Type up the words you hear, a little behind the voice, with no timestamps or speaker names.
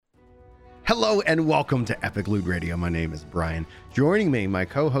Hello and welcome to Epic Loot Radio. My name is Brian. Joining me, my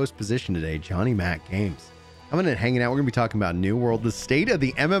co-host position today, Johnny Mac Games. Coming and hanging out, we're going to be talking about New World, the state of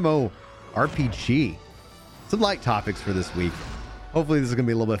the MMO RPG. Some light topics for this week. Hopefully this is going to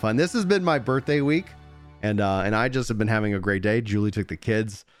be a little bit fun. This has been my birthday week, and I just have been having a great day. Julie took the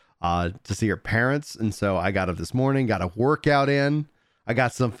kids to see her parents, and so I got up this morning, got a workout in. I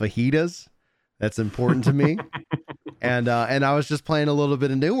got some fajitas. That's important to me. And I was just playing a little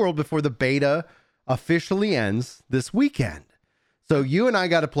bit of New World before the beta officially ends this weekend. So you and I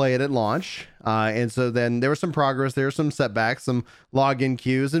got to play it at launch. And so then there was some progress. There were some setbacks, some login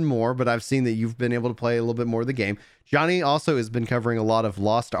queues and more. But I've seen that you've been able to play a little bit more of the game. Johnny also has been covering a lot of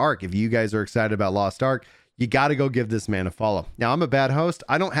Lost Ark. If you guys are excited about Lost Ark, you got to go give this man a follow. Now, I'm a bad host.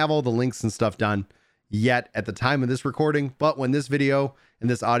 I don't have all the links and stuff done yet at the time of this recording. But when this video and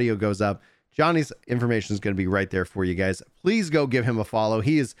this audio goes up, Johnny's information is going to be right there for you guys. Please go give him a follow.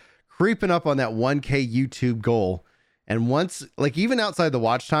 He is creeping up on that 1K YouTube goal. And once, like even outside the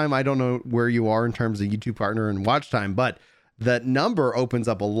watch time, I don't know where you are in terms of YouTube partner and watch time, but that number opens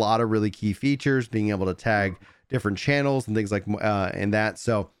up a lot of really key features, being able to tag different channels and things like and that.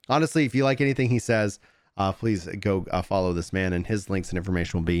 So honestly, if you like anything he says, please go follow this man, and his links and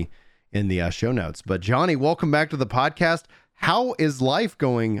information will be in the show notes. But Johnny, welcome back to the podcast. How is life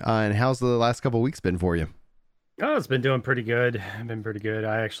going, and how's the last couple of weeks been for you? Oh, it's been doing pretty good. Been pretty good.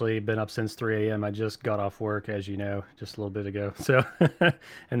 I actually been up since 3 a.m. I just got off work, as you know, just a little bit ago. So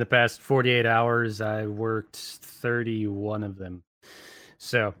in the past 48 hours, I worked 31 of them.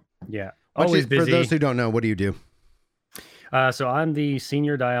 So yeah, always busy. For those who don't know, what do you do? So I'm the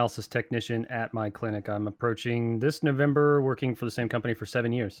senior dialysis technician at my clinic. I'm approaching this November working for the same company for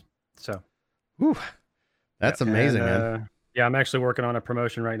 7 years. So, Ooh, that's amazing, man. Yeah, I'm actually working on a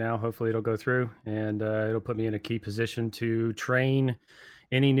promotion right now. Hopefully it'll go through, and it'll put me in a key position to train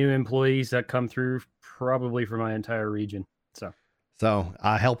any new employees that come through, probably for my entire region. So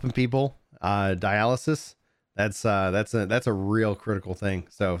helping people, dialysis, that's a real critical thing.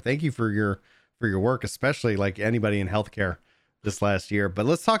 So thank you for your work, especially like anybody in healthcare this last year. But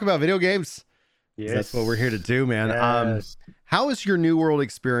let's talk about video games. Yes. That's what we're here to do, man. Yes. How has your New World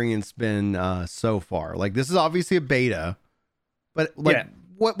experience been so far? Like, this is obviously a beta. But like, yeah.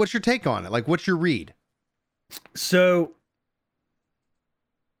 What's your take on it? Like, what's your read? So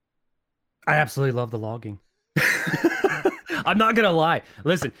I absolutely love the logging. I'm not going to lie.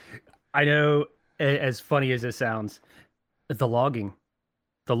 Listen, I know, as funny as it sounds, the logging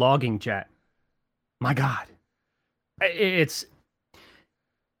chat, my God, I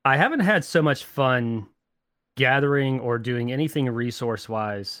haven't had so much fun gathering or doing anything resource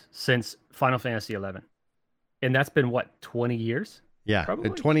wise since Final Fantasy 11. And that's been what, 20 years? Yeah,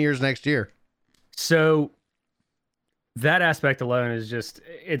 probably 20 years next year. So that aspect alone is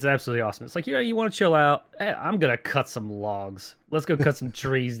it's absolutely awesome. It's like, you want to chill out. Hey, I'm going to cut some logs. Let's go cut some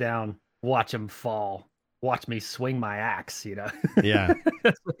trees down. Watch them fall. Watch me swing my axe, Yeah.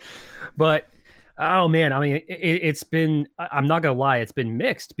 But, oh man, I mean, it's been, I'm not going to lie, it's been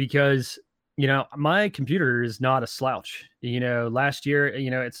mixed because, my computer is not a slouch. Last year,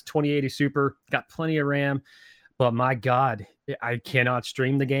 it's 2080 Super, got plenty of RAM. But my God, I cannot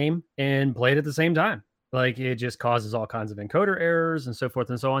stream the game and play it at the same time. Like, it just causes all kinds of encoder errors and so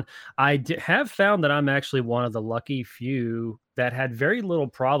forth and so on. I have found that I'm actually one of the lucky few that had very little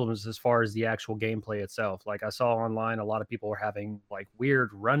problems as far as the actual gameplay itself. Like, I saw online, a lot of people were having like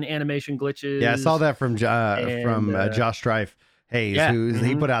weird run animation glitches. Yeah, I saw that from Josh Strife Hayes, yeah.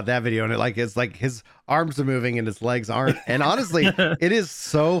 He put out that video, and it's like his arms are moving and his legs aren't. And honestly, it is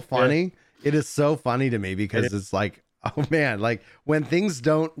so funny. Yeah. It is so funny to me because it's like, oh man, like when things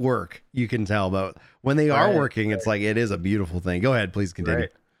don't work, you can tell, but when they are working, it's like, it is a beautiful thing. Go ahead, please continue. Right.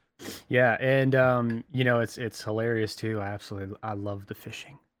 Yeah. And, it's hilarious too. I love the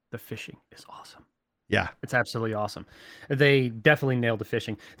fishing. The fishing is awesome. Yeah. It's absolutely awesome. They definitely nailed the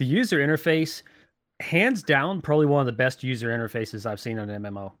fishing. The user interface, hands down, probably one of the best user interfaces I've seen on an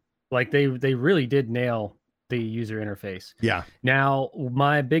MMO. Like they really did nail the user interface. Yeah. Now,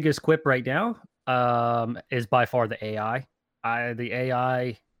 my biggest quip right now is by far the AI. The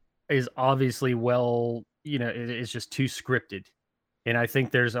AI is obviously it's just too scripted. And I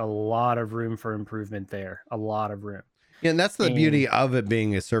think there's a lot of room for improvement there. A lot of room. Yeah, and that's the beauty of it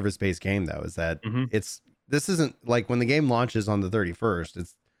being a service-based game, though, is that this isn't like when the game launches on the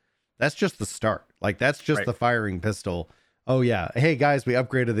 31st, that's just the start. Like, that's just the firing pistol. Oh yeah. Hey guys, we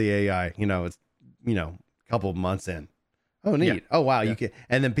upgraded the AI. It's a couple of months in. Oh, neat. Yeah. Oh, wow. Yeah. You can,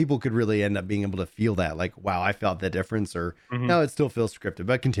 and then people could really end up being able to feel that, like, wow, I felt that difference, or no, it still feels scripted.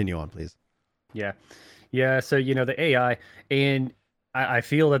 But continue on, please. Yeah. Yeah. So, the AI, and I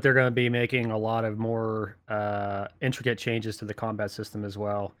feel that they're going to be making a lot of more intricate changes to the combat system as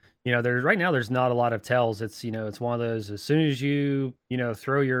well. There's right now there's not a lot of tells. It's it's one of those, as soon as you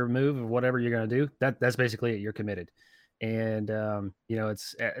throw your move of whatever you're going to do, that's basically it. You're committed. And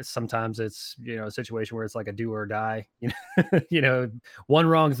it's sometimes it's a situation where it's like a do or die. One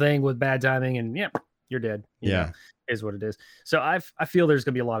wrong thing with bad timing, and yeah, you're dead. Yeah. Is what it is. So I feel there's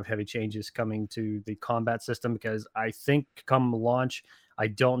going to be a lot of heavy changes coming to the combat system, because I think come launch, I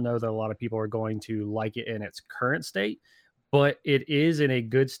don't know that a lot of people are going to like it in its current state, but it is in a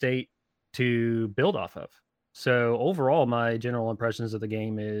good state to build off of. So overall, my general impressions of the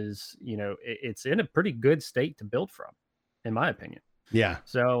game is, it's in a pretty good state to build from, in my opinion. Yeah.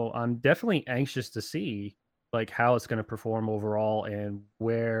 So I'm definitely anxious to see like how it's going to perform overall and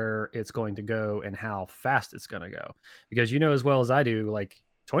where it's going to go and how fast it's going to go. Because as well as I do, like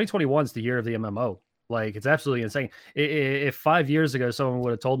 2021 is the year of the MMO. Like, it's absolutely insane. If 5 years ago someone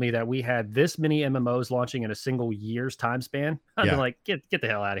would have told me that we had this many MMOs launching in a single year's time span, I'd be like, get the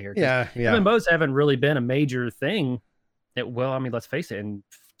hell out of here. Yeah. MMOs haven't really been a major thing. Well, I mean, let's face it, in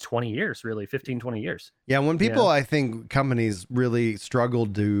 20 years, really 15, 20 years. Yeah. When people, I think companies really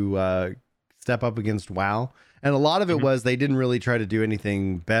struggled to step up against WoW. And a lot of it was they didn't really try to do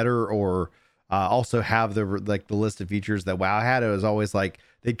anything better or also have the list of features that WoW had. It was always like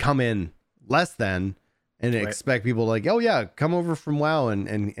they'd come in less than and expect people like, oh yeah, come over from WoW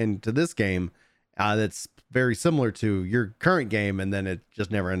and to this game that's very similar to your current game. And then it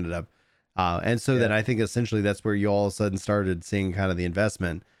just never ended up. And so then I think essentially that's where you all of a sudden started seeing kind of the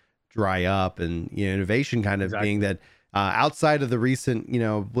investment dry up and innovation kind of being that outside of the recent,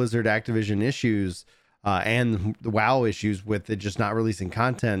 Blizzard Activision issues and the WoW issues with it just not releasing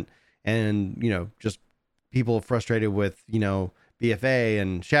content and, just people frustrated with, BFA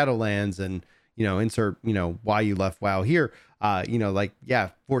and Shadowlands and, insert, why you left WoW here.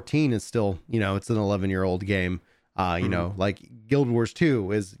 14 is still, it's an 11-year-old game. Like Guild Wars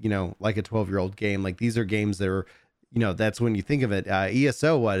 2 is, like a 12-year-old game. Like these are games that are, that's when you think of it.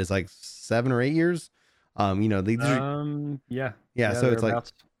 ESO, is like 7 or 8 years? These are, so it's like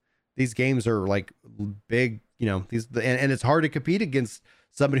these games are like big, these, and it's hard to compete against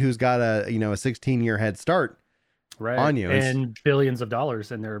somebody who's got a 16-year head start on you and billions of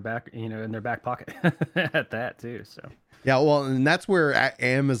dollars in their back, in their back pocket at that too. So yeah, well, and that's where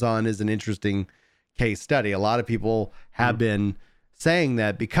Amazon is an interesting case study. A lot of people have been saying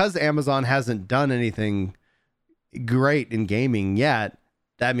that because Amazon hasn't done anything great in gaming yet,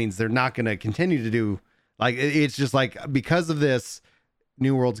 that means they're not going to continue to do, like, it's just like, because of this,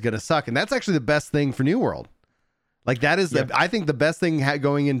 New World's going to suck. And that's actually the best thing for New World. Like that is I think the best thing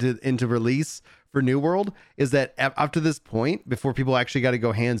going into release for New World is that up to this point, before people actually got to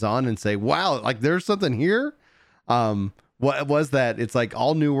go hands on and say, wow, like there's something here. What was that? It's like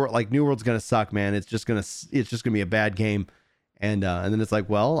all New World, like New World's going to suck, man. It's just going to be a bad game. And then it's like,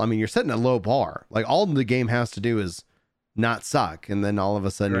 well, I mean, you're setting a low bar. Like all the game has to do is not suck. And then all of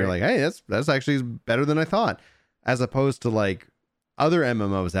a sudden you're like, hey, that's actually better than I thought. As opposed to like other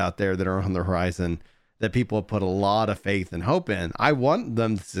MMOs out there that are on the horizon that people put a lot of faith and hope in. I want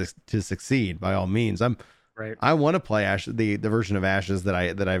them to succeed by all means. I want to play the version of Ashes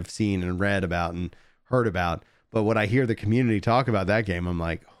that I've seen and read about and heard about. But when I hear the community talk about that game, I'm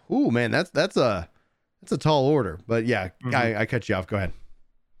like, ooh, man, that's a tall order. But yeah, I cut you off. Go ahead.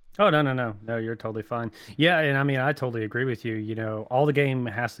 Oh, no, you're totally fine. Yeah. And I mean, I totally agree with you. All the game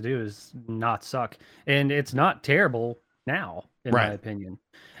has to do is not suck, and it's not terrible now, in my opinion.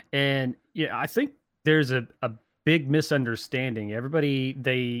 And yeah, I think there's a big misunderstanding. Everybody,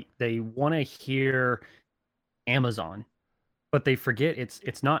 they want to hear Amazon, but they forget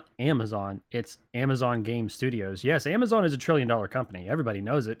it's not Amazon, it's Amazon Game Studios. Yes, Amazon is a $1 trillion company. Everybody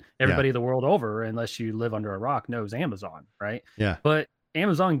knows it. Everybody the world over, unless you live under a rock, knows Amazon, right? Yeah. But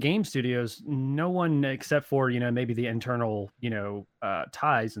Amazon Game Studios, no one except for, maybe the internal,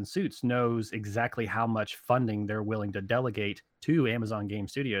 ties and suits knows exactly how much funding they're willing to delegate to Amazon Game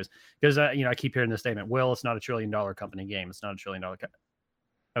Studios. Because, I keep hearing this statement, well, it's not a $1 trillion company game. It's not a $1 trillion company.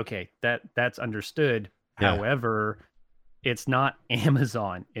 Okay, that's understood. Yeah. However, it's not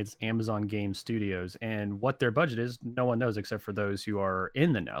Amazon, it's Amazon Game Studios. And what their budget is, no one knows except for those who are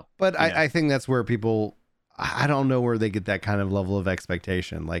in the know. But I think that's where people... I don't know where they get that kind of level of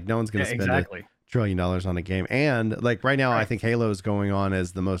expectation. Like no one's going to spend $1 trillion on a game. And like right now, I think Halo is going on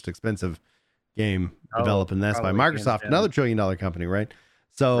as the most expensive game developed, and that's by Microsoft, another $1 trillion company. Right.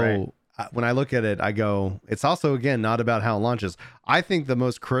 So when I look at it, I go, it's also, again, not about how it launches. I think the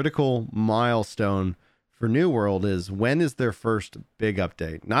most critical milestone for New World is when is their first big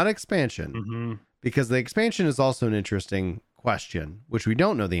update, not expansion, because the expansion is also an interesting question, which we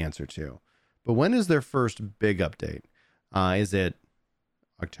don't know the answer to, but when is their first big update? Is it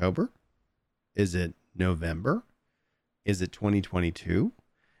October? Is it November? Is it 2022?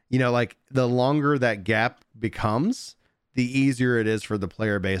 You know, like the longer that gap becomes, the easier it is for the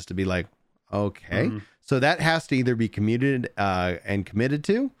player base to be like, okay. So that has to either be commuted and committed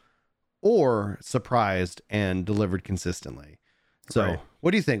to, or surprised and delivered consistently. So Right.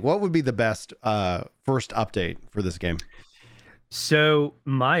 What do you think? What would be the best first update for this game? So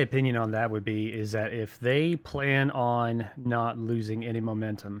my opinion on that is that if they plan on not losing any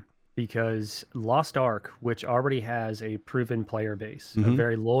momentum, because Lost Ark, which already has a proven player base, a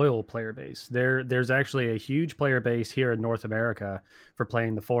very loyal player base, there's actually a huge player base here in North America for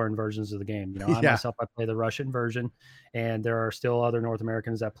playing the foreign versions of the game. You know, I myself, I play the Russian version, and there are still other North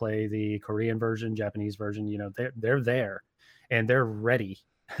Americans that play the Korean version, Japanese version. You know, they're there and they're ready.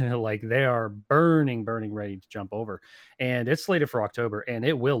 Like they are burning ready to jump over, and it's slated for October, and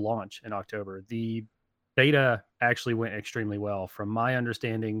it will launch in October. The beta actually went extremely well. From my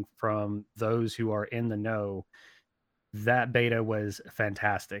understanding, from those who are in the know, that beta was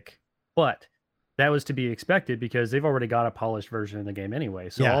fantastic. But that was to be expected because they've already got a polished version of the game anyway.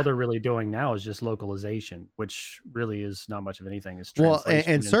 So all they're really doing now is just localization, which really is not much of anything. It's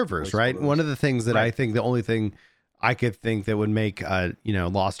and servers, right? One of the things that I think the only thing I could think that would make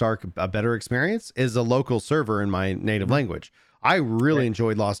Lost Ark a better experience is a local server in my native language. I really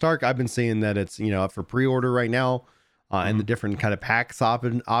enjoyed Lost Ark. I've been seeing that it's up for pre-order right now, and the different kind of packs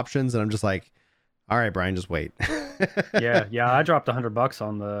options, and I'm just like, all right, Brian, just wait. yeah, I dropped $100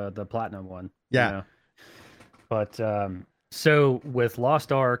 on the platinum one. Yeah, you know? But so with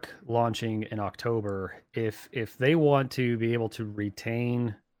Lost Ark launching in October, if they want to be able to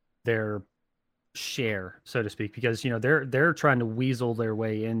retain their share, so to speak, because they're trying to weasel their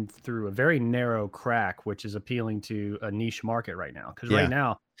way in through a very narrow crack, which is appealing to a niche market right now. Because right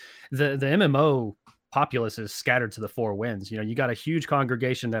now, the MMO populace is scattered to the four winds. You got a huge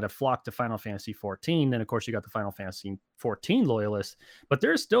congregation that have flocked to Final Fantasy 14, and of course you got the Final Fantasy 14 loyalists, but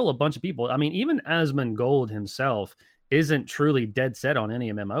there's still a bunch of people. I mean, even Asmongold himself isn't truly dead set on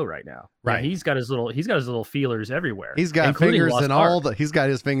any MMO right now. Right. He's got his little feelers everywhere. He's got fingers in he's got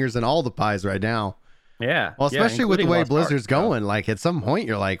his fingers in all the pies right now. Yeah. Well, especially with the way Blizzard's going, like at some point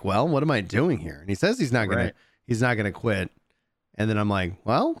you're like, well, what am I doing here? And he says he's not gonna quit. And then I'm like,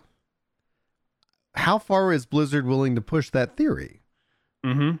 well, how far is Blizzard willing to push that theory?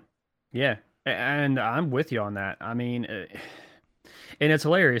 Yeah. And I'm with you on that. I mean, and it's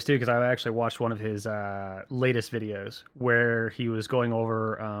hilarious too, because I actually watched one of his latest videos where he was going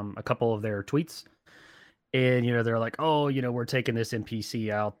over a couple of their tweets, and they're like, oh, we're taking this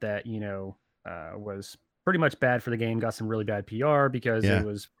NPC out that was pretty much bad for the game, got some really bad PR because it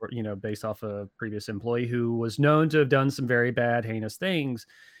was based off a previous employee who was known to have done some very bad, heinous things.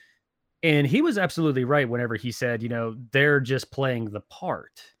 And he was absolutely right whenever he said, they're just playing the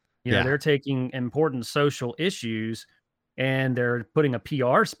part. They're taking important social issues and they're putting a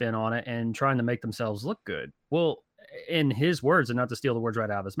PR spin on it and trying to make themselves look good. Well, in his words, and not to steal the words right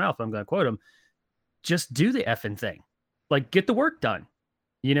out of his mouth, but I'm going to quote him, just do the effing thing. Like, get the work done.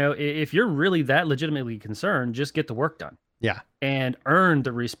 If you're really that legitimately concerned, just get the work done. Yeah. And earn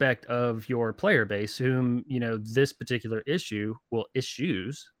the respect of your player base, whom, this particular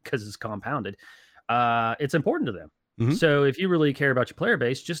issues, because it's compounded, it's important to them. So if you really care about your player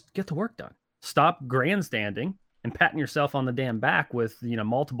base, just get the work done. Stop grandstanding and patting yourself on the damn back with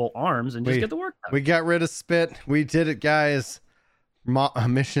multiple arms and just get the work done. We got rid of spit. We did it, guys.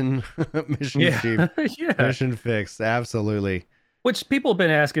 Mission achieved. Mission fixed. Absolutely. Which people have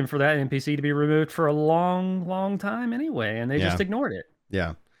been asking for that NPC to be removed for a long time anyway, and they just ignored it.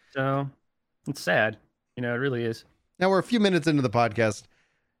 Yeah. So it's sad. It really is. Now we're a few minutes into the podcast,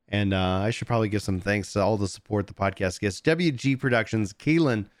 and I should probably give some thanks to all the support the podcast gets. WG Productions,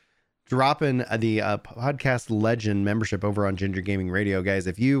 Keelan, dropping the podcast legend membership over on Ginger Gaming Radio. Guys,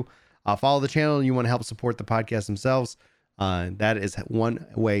 if you follow the channel and you want to help support the podcast themselves, that is one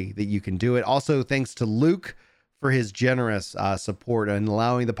way that you can do it. Also, thanks to Luke for his generous support and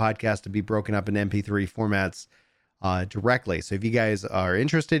allowing the podcast to be broken up in MP3 formats directly. So if you guys are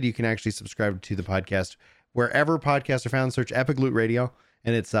interested, you can actually subscribe to the podcast wherever podcasts are found. Search Epic Loot Radio,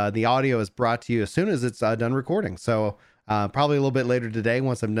 and it's the audio is brought to you as soon as it's done recording. So probably a little bit later today,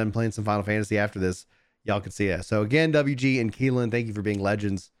 once I'm done playing some Final Fantasy after this, y'all can see it. So again, WG and Keelan, thank you for being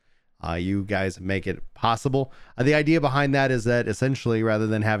legends. You guys make it possible. The idea behind that is that essentially, rather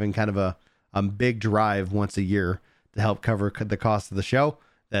than having kind of a big drive once a year to help cover the cost of the show,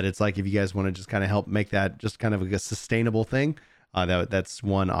 that it's like, if you guys want to just kind of help make that just kind of a sustainable thing, that's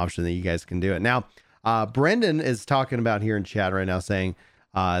one option that you guys can do it. Now, Brendan is talking about here in chat right now saying,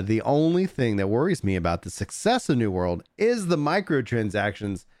 the only thing that worries me about the success of New World is the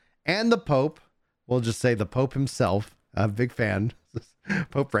microtransactions and the Pope. We'll just say the Pope himself, a big fan,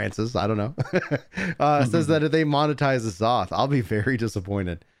 Pope Francis, I don't know, says that if they monetize the Zoth, I'll be very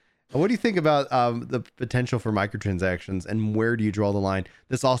disappointed. What do you think about the potential for microtransactions, and where do you draw the line?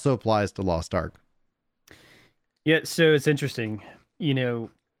 This also applies to Lost Ark. Yeah, so it's interesting. You know,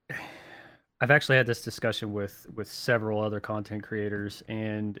 I've actually had this discussion with several other content creators,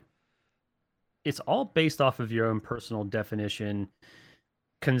 and it's all based off of your own personal definition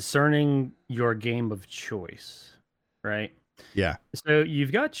concerning your game of choice, right? Yeah. So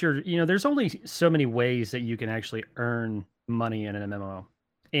you've got your, there's only so many ways that you can actually earn money in an MMO.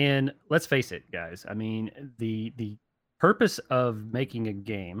 And let's face it, guys. I mean, the purpose of making a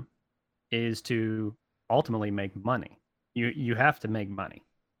game is to ultimately make money. You have to make money.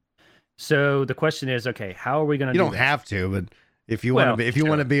 So the question is, okay, how are we going to? You don't have to, but if you want to, if you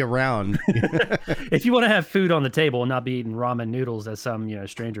want to be around, if you want to have food on the table and not be eating ramen noodles that some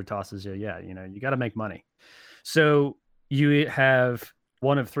stranger tosses you, yeah, you got to make money. So you have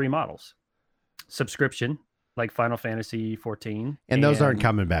one of three models: subscription, like Final Fantasy 14, and those aren't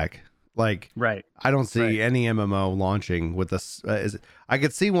coming back. Like, right? I don't see any MMO launching with this. I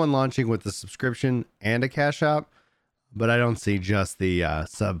could see one launching with the subscription and a cash out, but I don't see just the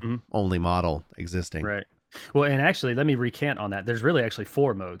sub only model existing. Right. Well, and actually, let me recant on that. There's really actually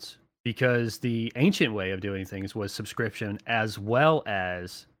four modes, because the ancient way of doing things was subscription as well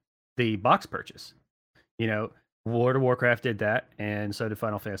as the box purchase. World of Warcraft did that, and so did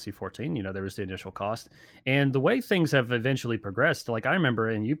Final Fantasy 14. There was the initial cost, and the way things have eventually progressed. Like I remember,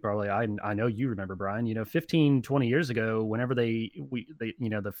 and you probably, I know you remember, Brian. 15, 20 years ago, whenever the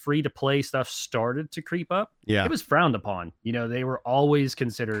free to play stuff started to creep up, it was frowned upon. They were always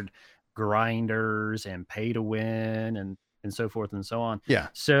considered grinders and pay to win, and so forth and so on. Yeah.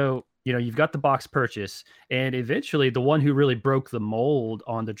 So you've got the box purchase, and eventually the one who really broke the mold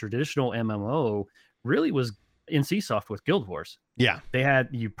on the traditional MMO really was NCSoft with Guild Wars. Yeah.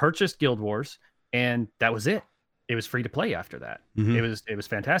 You purchased Guild Wars, and that was it. It was free to play after that. It was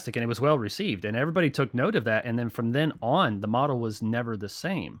fantastic, and it was well received, and everybody took note of that. And then from then on, the model was never the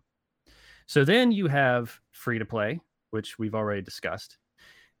same. So then you have free to play, which we've already discussed.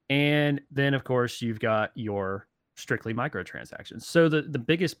 And then of course you've got your strictly microtransactions. So the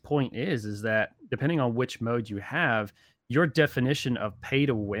biggest point is that depending on which mode you have, your definition of pay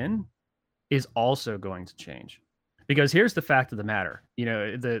to win is also going to change. Because here's the fact of the matter.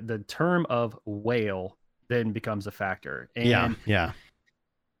 The term of whale then becomes a factor. And yeah.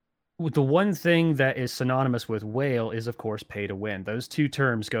 The one thing that is synonymous with whale is, of course, pay to win. Those two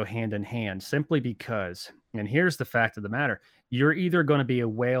terms go hand in hand simply because, and here's the fact of the matter, you're either going to be a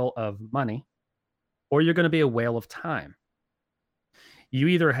whale of money or you're going to be a whale of time. You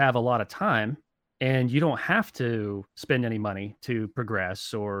either have a lot of time and you don't have to spend any money to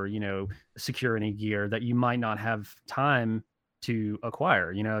progress or, secure any gear that you might not have time to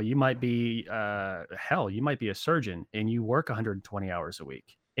acquire. You might be, you might be a surgeon and you work 120 hours a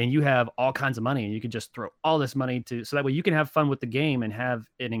week and you have all kinds of money and you can just throw all this money so that way you can have fun with the game and have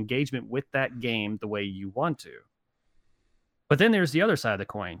an engagement with that game the way you want to. But then there's the other side of the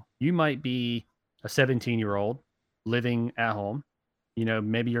coin. You might be a 17-year-old living at home.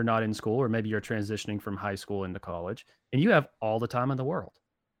 Maybe you're not in school, or maybe you're transitioning from high school into college, and you have all the time in the world,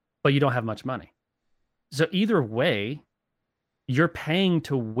 but you don't have much money. So either way, you're paying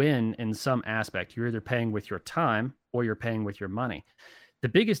to win in some aspect. You're either paying with your time or you're paying with your money. The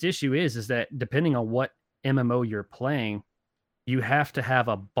biggest issue is that depending on what MMO you're playing, you have to have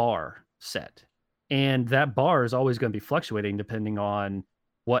a bar set. And that bar is always going to be fluctuating depending on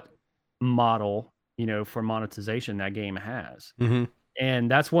what model, for monetization that game has.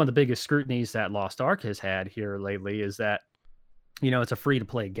 And that's one of the biggest scrutinies that Lost Ark has had here lately is that, it's a free to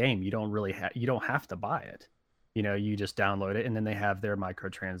play game. You don't have to buy it. You just download it and then they have their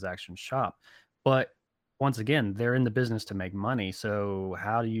microtransaction shop. But once again, they're in the business to make money. So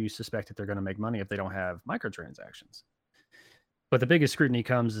how do you suspect that they're going to make money if they don't have microtransactions? But the biggest scrutiny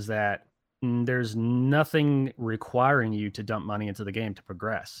comes is that there's nothing requiring you to dump money into the game to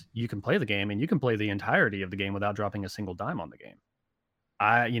progress. You can play the game and you can play the entirety of the game without dropping a single dime on the game.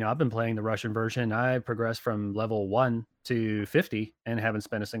 I've been playing the Russian version. I progressed from level 1 to 50 and haven't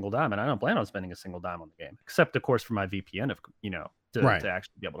spent a single dime. And I don't plan on spending a single dime on the game, except of course for my VPN, to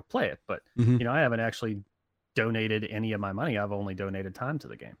actually be able to play it. But, I haven't actually donated any of my money. I've only donated time to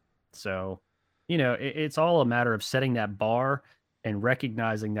the game. So, it's all a matter of setting that bar and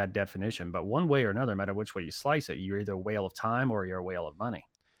recognizing that definition. But one way or another, no matter which way you slice it, you're either a whale of time or you're a whale of money.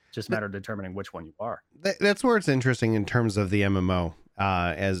 Just a matter of determining which one you are. That's where it's interesting in terms of the MMO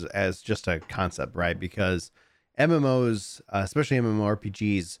as just a concept, right? Because MMOs, especially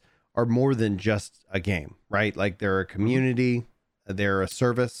MMORPGs, are more than just a game, right? Like they're a community, they're a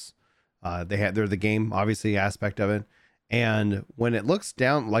service, they're the game obviously aspect of it. And when it looks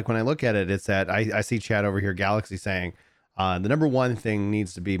down, like when I look at it, it's that I see chat over here, Galaxy saying the number one thing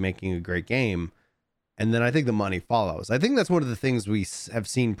needs to be making a great game. And then I think the money follows. I think that's one of the things we have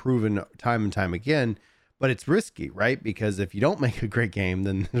seen proven time and time again, but it's risky, right? Because if you don't make a great game,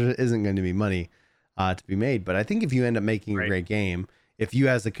 then there isn't going to be money to be made. But I think if you end up making a great game, if you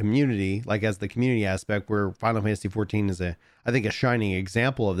as a community, like as the community aspect, where Final Fantasy 14 is I think a shining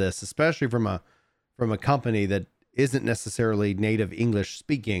example of this, especially from a company that isn't necessarily native English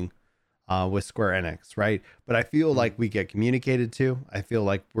speaking with Square Enix, right? But I feel like we get communicated to. I feel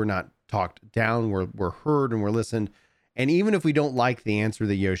like we're not talked down, we're heard and we're listened. And even if we don't like the answer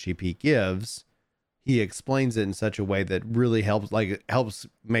that Yoshi P gives, he explains it in such a way that really helps, like it helps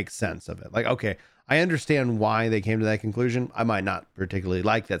make sense of it. Like, okay, I understand why they came to that conclusion. I might not particularly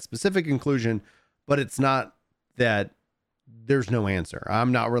like that specific conclusion, but it's not that there's no answer.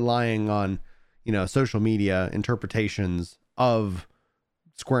 I'm not relying on, social media interpretations of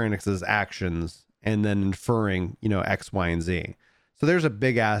Square Enix's actions and then inferring, X, Y, and Z. So there's a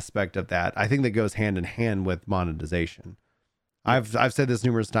big aspect of that. I think that goes hand in hand with monetization. I've said this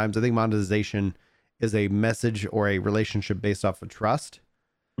numerous times. I think monetization is a message or a relationship based off of trust.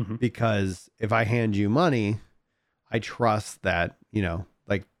 Mm-hmm. Because if I hand you money, I trust that,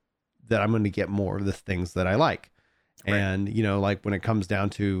 like that I'm going to get more of the things that I like. Right. And, like when it comes down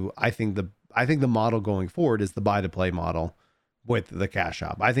to, I think the model going forward is the buy to play model with the cash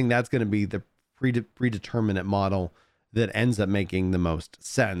shop. I think that's going to be the predeterminate model that ends up making the most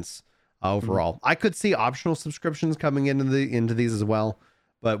sense overall. Mm-hmm. I could see optional subscriptions coming into these as well.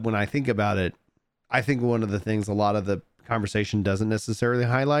 But when I think about it, I think one of the things a lot of the conversation doesn't necessarily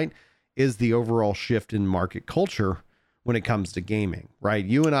highlight is the overall shift in market culture when it comes to gaming, right?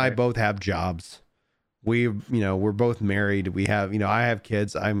 You and I both have jobs. We're both married. We have, I have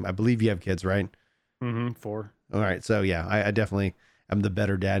kids. I believe you have kids, right? Mm-hmm. 4. All right. So yeah, I definitely am the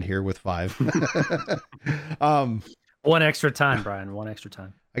better dad here with 5. One extra time, Brian. One extra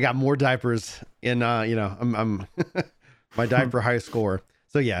time. I got more diapers in, I'm my diaper high score.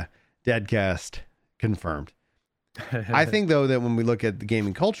 So yeah, Dadcast confirmed. I think though that when we look at the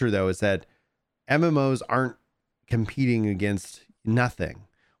gaming culture though, is that MMOs aren't competing against nothing.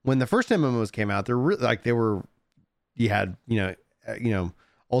 When the first MMOs came out, you had,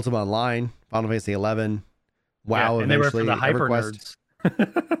 Ultima Online, Final Fantasy 11, WoW, and they were for the hyper nerds.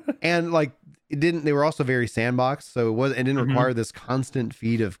 And like they were also very sandbox, so it didn't require this constant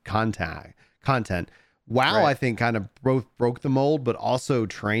feed of content. WoW, I think, kind of broke the mold, but also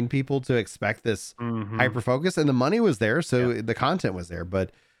trained people to expect this hyper focus, and the money was there, so the content was there.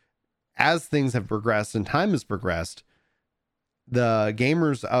 But as things have progressed and time has progressed, the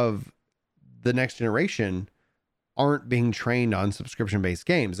gamers of the next generation aren't being trained on subscription-based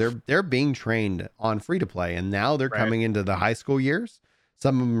games. They're being trained on free-to-play, and now they're coming into the high school years.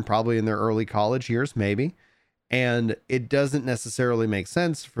 Some of them probably in their early college years, maybe. And it doesn't necessarily make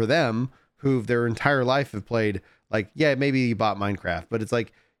sense for them who their entire life have played, like, yeah, maybe you bought Minecraft, but it's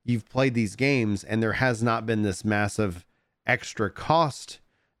like you've played these games and there has not been this massive extra cost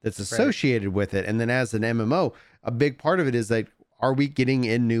that's associated with it. And then as an MMO, a big part of it is like, are we getting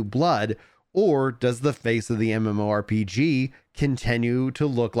in new blood, or does the face of the MMORPG continue to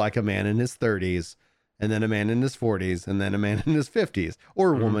look like a man in his 30s? And then a man in his 40s, and then a man in his 50s,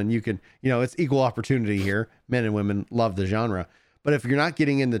 or a woman. You can, it's equal opportunity here. Men and women love the genre. But if you're not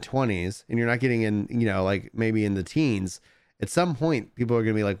getting in the 20s and you're not getting in, like maybe in the teens, at some point people are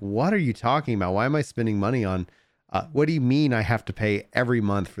going to be like, what are you talking about? Why am I spending money on, what do you mean I have to pay every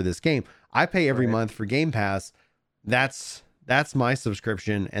month for this game? I pay every month for Game Pass. That's my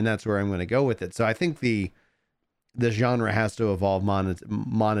subscription, and that's where I'm going to go with it. So I think the genre has to evolve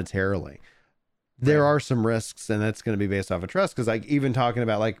monetarily. There are some risks, and that's going to be based off of trust. Because like even talking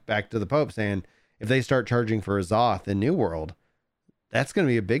about like back to the Pope saying, if they start charging for a Zoth in New World, that's going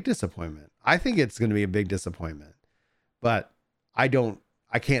to be a big disappointment. I think it's going to be a big disappointment, but I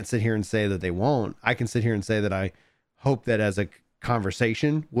can't sit here and say that they won't. I can sit here and say that I hope that as a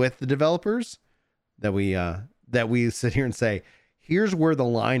conversation with the developers that we sit here and say, here's where the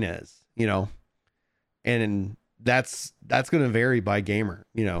line is, and that's going to vary by gamer,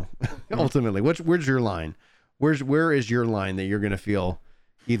 ultimately. Where's your line? Where is your line that you're going to feel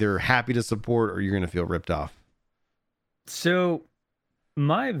either happy to support or you're going to feel ripped off? So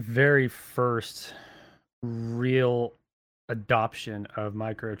my very first real adoption of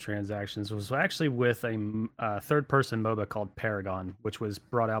microtransactions was actually with third-person MOBA called Paragon, which was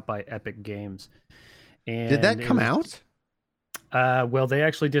brought out by Epic Games. Did that And it come was out? well, they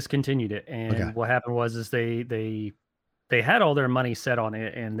actually discontinued it, and Okay. what happened was is they had all their money set on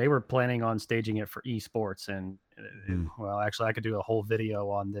it, and they were planning on staging it for esports. And well, actually, I could do a whole video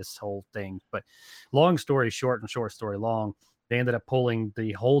on this whole thing, but long story short and short story long, they ended up pulling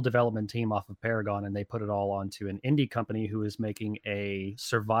the whole development team off of Paragon, and they put it all onto an indie company who is making a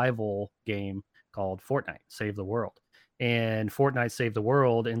survival game called Fortnite Save the World. And Fortnite Save the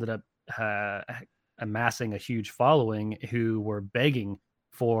World ended up uh, amassing a huge following who were begging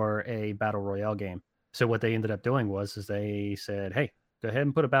for a battle royale game. So what they ended up doing was is they said, "Hey, go ahead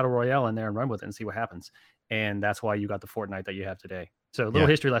and put a battle royale in there and run with it and see what happens." And that's why you got the Fortnite that you have today. So a little Yeah.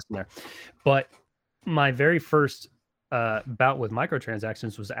 history lesson there. But my very first bout with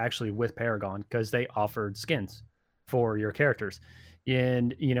microtransactions was actually with Paragon because they offered skins for your characters.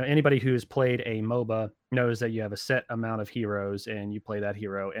 And anybody who's played a MOBA knows that you have a set amount of heroes and you play that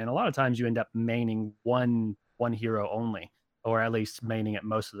hero. And a lot of times you end up maining one hero only, or at least maining it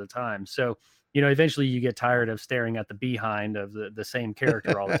most of the time. So eventually you get tired of staring at the behind of the same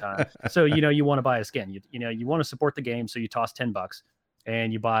character all the time. So you want to buy a skin. You want to support the game, so you toss $10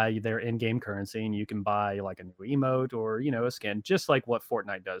 and you buy their in-game currency, and you can buy like a new emote or a skin, just like what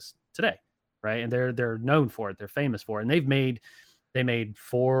Fortnite does today, right? And they're known for it. They're famous for it, and they made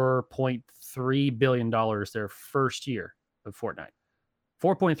 $4.3 billion their first year of Fortnite.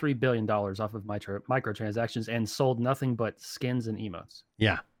 $4.3 billion off of microtransactions, and sold nothing but skins and emotes.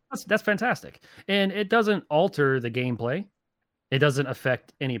 Yeah. That's fantastic. And it doesn't alter the gameplay. It doesn't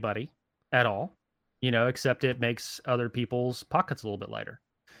affect anybody at all, except it makes other people's pockets a little bit lighter.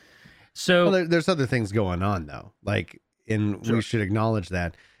 So Well, there's other things going on though. We Sure. should acknowledge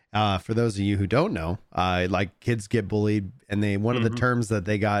that. For those of you who don't know, like kids get bullied, and one of the Mhm. terms that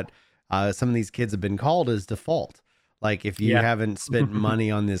they got, some of these kids have been called is default. Like if you Yeah. haven't spent money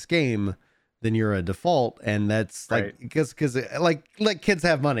on this game, then you're a default. And that's like, Right. because like let kids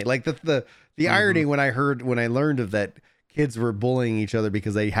have money. Like the irony when I learned of that kids were bullying each other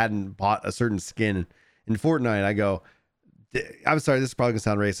because they hadn't bought a certain skin in Fortnite, I go, I'm sorry, this is probably gonna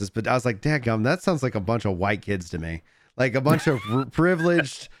sound racist, but I was like, dadgum, that sounds like a bunch of white kids to me. Like a bunch of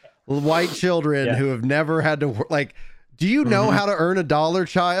privileged white children Yeah. who have never had to like, do you know Mhm. how to earn $1,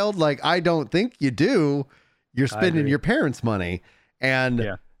 child? Like, I don't think you do. You're I spending agree. your parents' money. And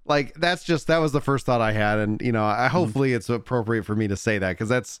Yeah. like, that was the first thought I had. And, I hopefully it's appropriate for me to say that, because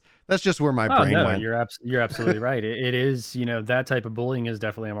that's just where my Oh brain no, went. you're absolutely right. It is, that type of bullying is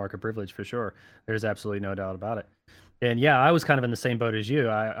definitely a mark of privilege for sure. There's absolutely no doubt about it. And yeah, I was kind of in the same boat as you.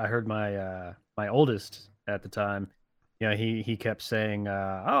 I heard my oldest at the time, he kept saying,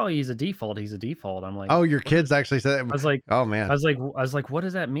 "Oh, he's a default. He's a default." I'm like, Oh, your kids actually said I was like, oh man. what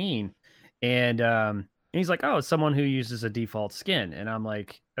does that mean? And he's like, "Oh, it's someone who uses a default skin." And I'm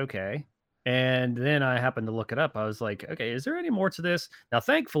like, okay. And then I happened to look it up. I was like, okay, is there any more to this? Now,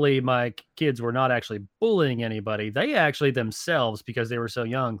 thankfully, my kids were not actually bullying anybody. They actually themselves, because they were so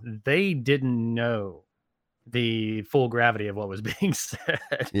young, they didn't know the full gravity of what was being said.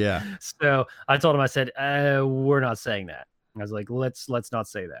 Yeah. So I told him, I said, we're not saying that. I was like, let's not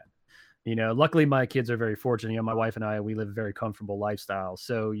say that. Luckily my kids are very fortunate. My wife and I, we live a very comfortable lifestyle.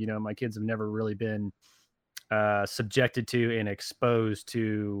 So, my kids have never really been subjected to and exposed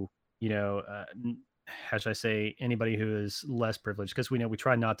to, how should I say, anybody who is less privileged, because we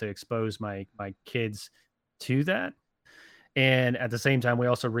try not to expose my kids to that. And at the same time, we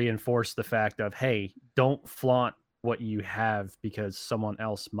also reinforce the fact of, hey, don't flaunt what you have because someone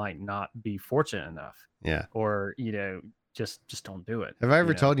else might not be fortunate enough, Yeah. or just don't do it. Have I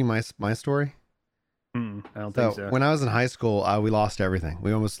ever told you my story? I don't think so. When I was in high school, we lost everything.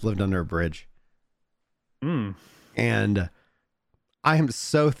 We almost lived under a bridge. And I am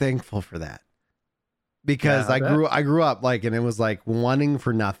so thankful for that, because Yeah, I bet. I grew up like, and it was like wanting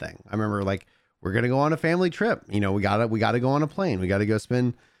for nothing. I remember like, we're going to go on a family trip. We gotta go on a plane. We got to go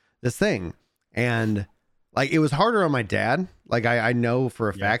spend this thing. And like, it was harder on my dad. Like I know for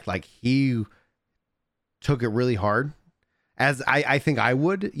a fact, like he took it really hard, as I think I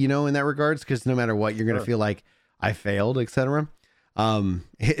would, in that regards. Cause no matter what, you're going to feel like I failed, etc.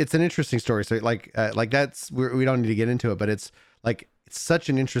 It's an interesting story. So like we don't need to get into it, but it's like, it's such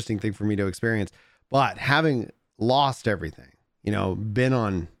an interesting thing for me to experience. But having lost everything, been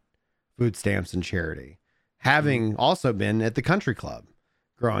on food stamps and charity, having also been at the country club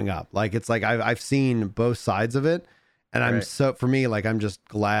growing up, like, it's like, I've seen both sides of it. And I'm for me, like, I'm just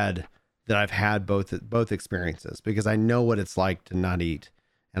glad that I've had both experiences, because I know what it's like to not eat,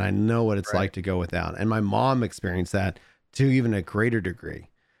 and I know what it's like to go without. And my mom experienced that to even a greater degree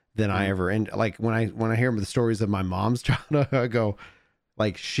than I ever. And like when I hear the stories of my mom's child, I go,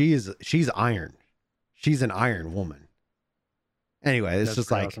 like, she's iron. She's an iron woman. Anyway, it's That's just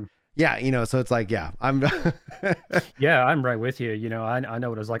pretty like, awesome. yeah, you know, so it's like, yeah, I'm, Yeah, I'm right with you. You know, I know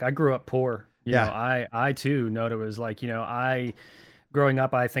what it was like. I grew up poor. You know, yeah, I too know what it was like. You know, growing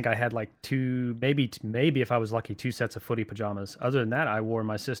up, I think I had like two, maybe if I was lucky, two sets of footy pajamas. Other than that, I wore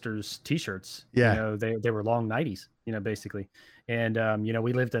my sister's t-shirts. You yeah, know, they were long nighties. You know, basically, and you know,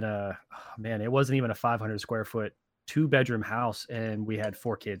 we lived in a man. It wasn't even a 500 square foot 2-bedroom house, and we had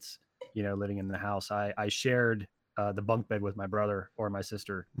 4 kids. You know, living in the house. I shared the bunk bed with my brother or my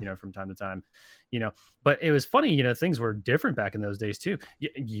sister. You know, from time to time. You know, but it was funny. You know, things were different back in those days too.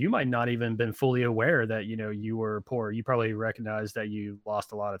 You might not even been fully aware that, you know, you were poor. You probably recognized that you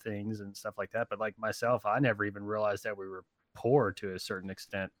lost a lot of things and stuff like that. But like myself, I never even realized that we were poor to a certain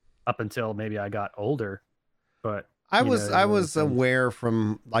extent up until maybe I got older. But I you know, was it I was one of those was things. aware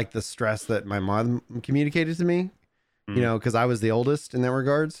from like the stress that my mom communicated to me, you Mhm. know, because I was the oldest in that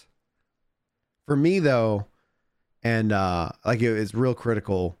regards. For me though, and like it was real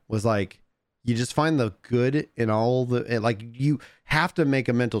critical, was like you just find the good in all the and, like you have to make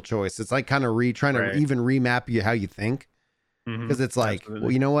a mental choice. It's like kind of trying to Right. even remap you how you think, Hmm. because it's like, well,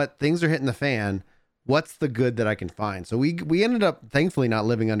 Absolutely. you know what, things are hitting the fan. What's the good that I can find? So we ended up thankfully not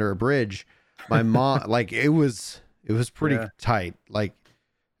living under a bridge. My mom, like it was pretty Yeah. tight. Like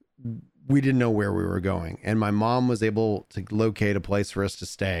we didn't know where we were going, and my mom was able to locate a place for us to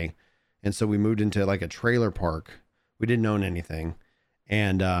stay, and so we moved into like a trailer park. We didn't own anything,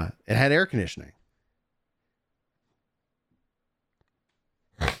 and it had air conditioning.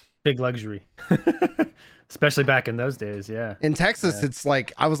 Big luxury. Especially back in those days. Yeah. In Texas, Yeah. it's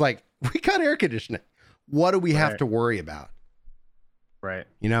like I was like, we got air conditioning. What do we have Right. to worry about? Right.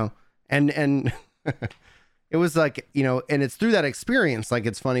 You know, and it was like, you know, and it's through that experience. Like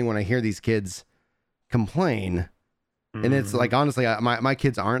it's funny when I hear these kids complain. And it's Hmm. like honestly, my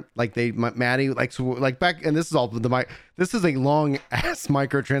kids aren't like Maddie like so like back, and this is all this is a long ass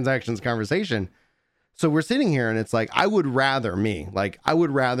microtransactions conversation. So we're sitting here, and it's like I would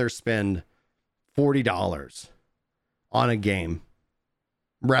rather spend $40 on a game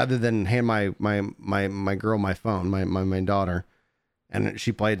rather than hand my girl my phone, my daughter, and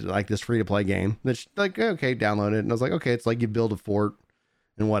she played like this free to play game that she, like, okay, download it, and I was like, okay, it's like you build a fort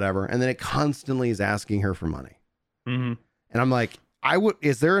and whatever, and then it constantly is asking her for money. Hmm. And I'm like,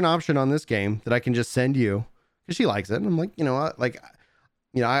 is there an option on this game that I can just send you? Because she likes it. And I'm like, you know what? Like,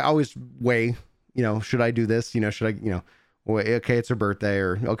 you know, I always weigh, you know, should I do this? You know, should I, you know, okay, it's her birthday,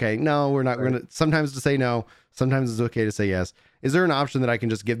 or okay, no, we're not Right. going to, sometimes to say no, sometimes it's okay to say yes. Is there an option that I can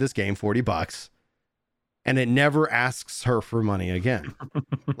just give this game $40 and it never asks her for money again?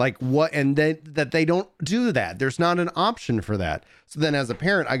 Like what? And then that they don't do that. There's not an option for that. So then as a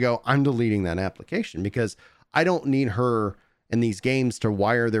parent, I go, I'm deleting that application because I don't need her in these games to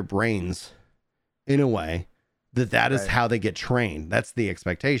wire their brains in a way that is Right. how they get trained. That's the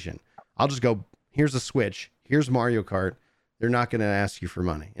expectation. I'll just go, here's a Switch, here's Mario Kart. They're not going to ask you for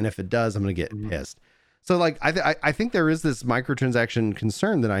money. And if it does, I'm going to get Mhm. pissed. So like, I think there is this microtransaction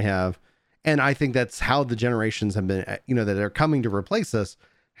concern that I have. And I think that's how the generations have been, you know, that are coming to replace us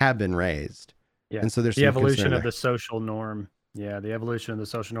have been raised. Yeah. And so there's The some concern evolution of there. the social norm. Yeah, the evolution of the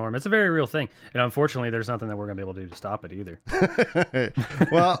social norm. It's a very real thing. And unfortunately, there's nothing that we're going to be able to do to stop it either.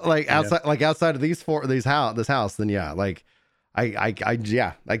 Well, like You know? outside of this house, then yeah, like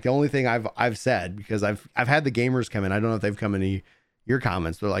yeah, like the only thing I've said, because I've had the gamers come in. I don't know if they've come into your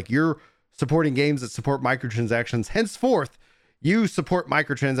comments. They're like, you're supporting games that support microtransactions. Henceforth, you support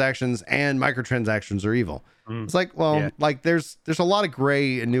microtransactions, and microtransactions are evil. Mm. It's like, well, Yeah. like there's a lot of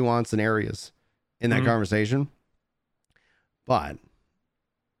gray and nuance and areas in that Mhm. conversation. But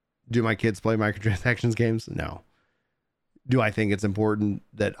do my kids play microtransactions games? No. Do I think it's important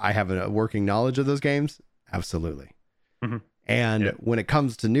that I have a working knowledge of those games? Absolutely. Mhm. And Yeah. when it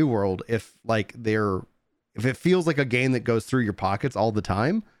comes to New World, if it feels like a game that goes through your pockets all the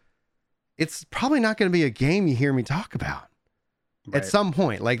time, it's probably not going to be a game you hear me talk about at Right. some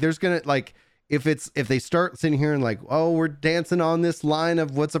point. Like there's going to like if they start sitting here and like, oh, we're dancing on this line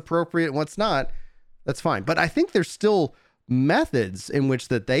of what's appropriate and what's not, that's fine. But I think there's still methods in which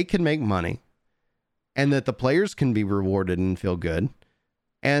that they can make money and that the players can be rewarded and feel good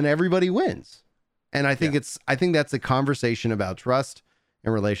and everybody wins. And I think Yeah. I think that's a conversation about trust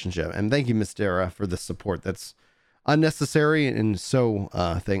and relationship. And thank you, Mystera, for the support. That's unnecessary and so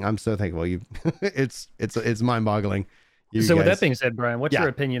thing. I'm so thankful. You it's mind boggling. So with that being said, Brian, what's Yeah. your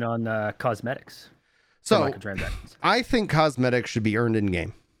opinion on cosmetics for So microtransactions? I think cosmetics should be earned in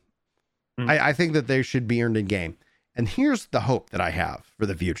game. Mm. I think that they should be earned in game. And here's the hope that I have for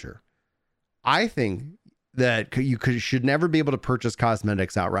the future. I think that should never be able to purchase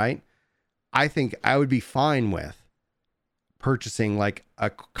cosmetics outright. I think I would be fine with purchasing like a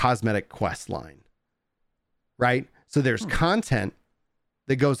cosmetic quest line, right? So there's content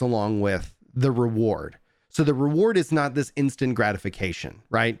that goes along with the reward. So the reward is not this instant gratification,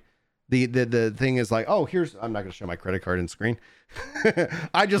 right? The thing is like, oh, I'm not going to show my credit card and screen.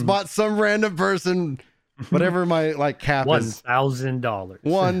 I just bought some random person, whatever my like cap is. $1,000.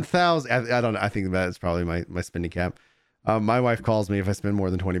 1,000. I don't know. I think that's probably my spending cap. My wife calls me if I spend more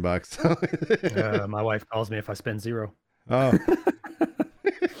than $20. My wife calls me if I spend zero. Oh.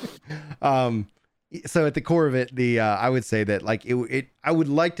 So at the core of it, I would say that like I would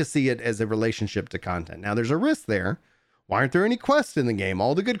like to see it as a relationship to content. Now there's a risk there. Why aren't there any quests in the game?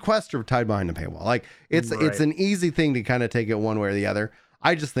 All the good quests are tied behind a paywall. Like it's an easy thing to kind of take it one way or the other.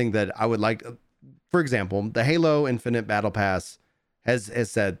 I just think that I would like, for example, the Halo Infinite Battle Pass has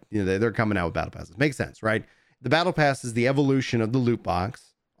said, they're coming out with battle passes. Makes sense, right? The battle pass is the evolution of the loot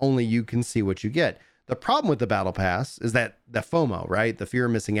box. Only you can see what you get. The problem with the battle pass is that the FOMO, right? The fear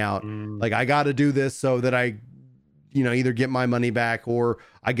of missing out. Like I got to do this so that I, either get my money back or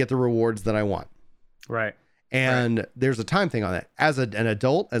I get the rewards that I want. Right. And there's a time thing on that. As an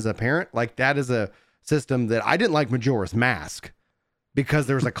adult, as a parent, like that is a system that I didn't like Majora's Mask because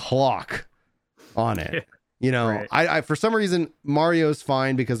there's a clock on it. Right. I for some reason Mario's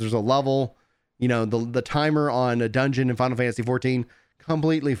fine because there's a level, the timer on a dungeon in Final Fantasy 14,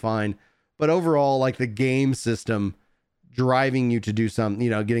 completely fine. But overall, like the game system driving you to do something,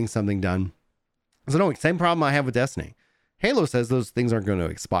 getting something done. So no, same problem I have with Destiny. Halo says those things aren't going to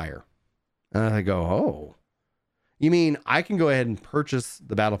expire. And I go, oh, you mean I can go ahead and purchase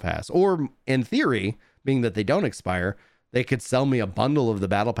the battle pass, or in theory, being that they don't expire, they could sell me a bundle of the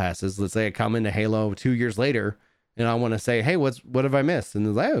battle passes. Let's say I come into Halo 2 years later and I want to say, hey, what have I missed? And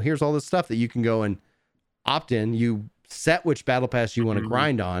they're like, oh, here's all this stuff that you can go and opt in. You set which battle pass you want to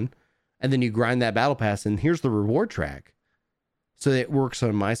grind on, and then you grind that battle pass, and here's the reward track. So it works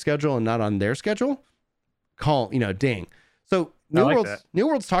on my schedule and not on their schedule. Ding. So New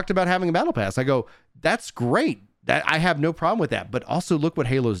World's talked about having a battle pass. I go, that's great. That I have no problem with that. But also look what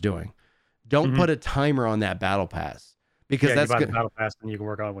Halo's doing. Don't put a timer on that battle pass, because that's good. Battle pass and you can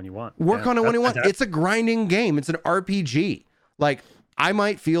work on it when you want. On it when you want. It's a grinding game. It's an RPG. Like I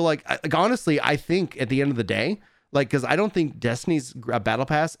might feel like honestly, I think at the end of the day, like, because I don't think Destiny's battle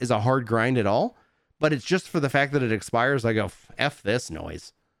pass is a hard grind at all, but it's just for the fact that it expires. I go, F this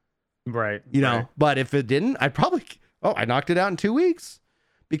noise. Right. But if it didn't, I'd probably, I knocked it out in 2 weeks,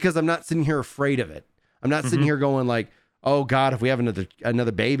 because I'm not sitting here afraid of it. I'm not sitting here going like, oh God, if we have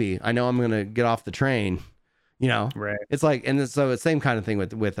another baby, I know I'm going to get off the train, Right. It's like, and so it's same kind of thing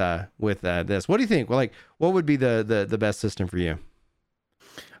with this. What do you think? Well, like, what would be the best system for you?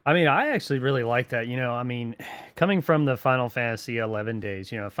 I mean, I actually really like that. Coming from the Final Fantasy 11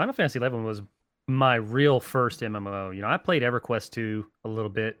 days, Final Fantasy 11 was my real first MMO. I played EverQuest 2 a little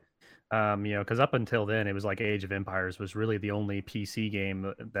bit, because up until then, it was like Age of Empires was really the only PC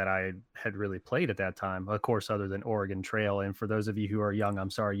game that I had really played at that time. Of course, other than Oregon Trail. And for those of you who are young, I'm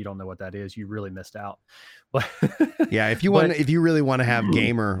sorry you don't know what that is. You really missed out. But yeah, if you really want to have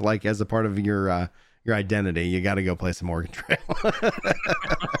gamer like as a part of your identity, you got to go play some Oregon Trail.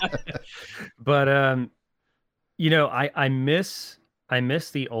 But I miss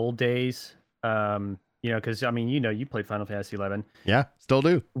the old days. Because you played Final Fantasy 11. Yeah, still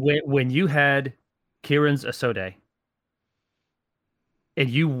do. When you had Kirin's Asode and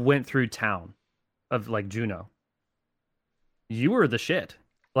you went through town of like Juno, you were the shit.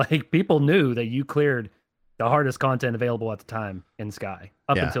 Like people knew that you cleared the hardest content available at the time in Sky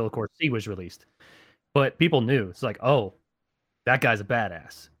up until of course C was released. But people knew. It's like, oh, that guy's a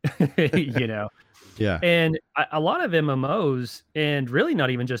badass. Yeah. And a lot of MMOs, and really not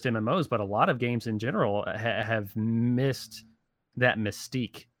even just MMOs, but a lot of games in general have missed that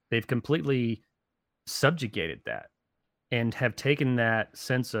mystique. They've completely subjugated that and have taken that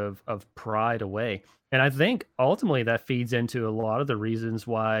sense of pride away. And I think ultimately that feeds into a lot of the reasons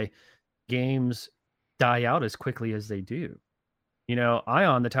why games die out as quickly as they do.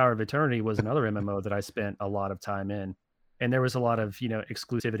 Ion, the Tower of Eternity, was another MMO that I spent a lot of time in. And there was a lot of,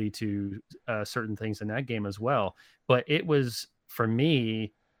 exclusivity to certain things in that game as well. But it was, for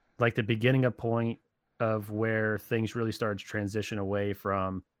me, like the beginning of point of where things really started to transition away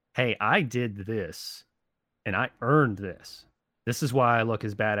from, hey, I did this and I earned this. This is why I look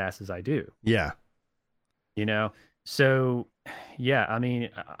as badass as I do. Yeah. So Yeah, I mean,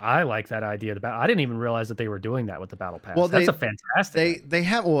 I like that idea. I didn't even realize that they were doing that with the battle pass. Well, That's a fantastic idea. they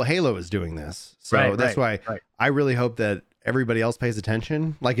have, well, Halo is doing this, so Right, that's why right. I really hope that everybody else pays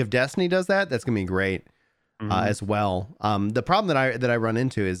attention. Like if Destiny does that, that's gonna be great. Mhm. As well. The problem that I run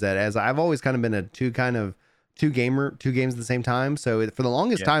into is that as I've always kind of been a two games at the same time. So for the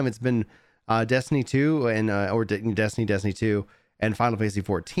longest Yeah. time, it's been Destiny 2 and Destiny 2 and Final Fantasy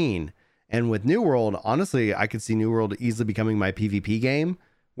 14. And with New World, honestly, I could see New World easily becoming my PvP game,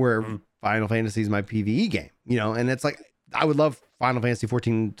 where Final Fantasy is my PvE game. You know, and it's like I would love Final Fantasy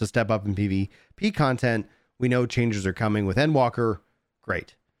 14 to step up in PvP content. We know changes are coming with Endwalker.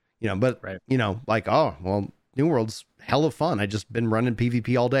 Great. You know, but Right. you know, like, oh, well, New World's hell of fun. I just been running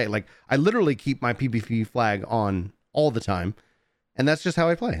PvP all day. Like I literally keep my PvP flag on all the time. And that's just how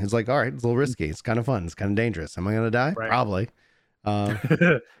I play. It's like, all right, it's a little risky. It's kind of fun. It's kind of dangerous. Am I going to die? Right. Probably.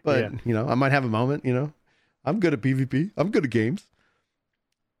 But Yeah. you know, I might have a moment, you know, I'm good at PvP. I'm good at games.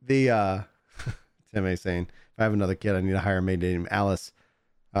 The, Tim A saying, if I have another kid, I need to hire a maid named Alice.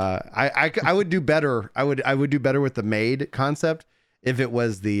 I would do better. I would do better with the maid concept if it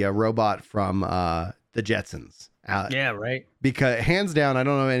was the robot from the Jetsons. Yeah, right. Because hands down, I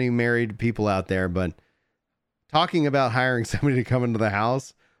don't know any married people out there, but talking about hiring somebody to come into the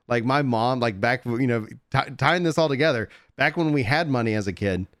house, like my mom, like back, you know, tying this all together, back when we had money as a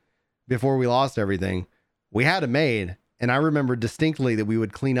kid, before we lost everything, we had a maid. And I remember distinctly that we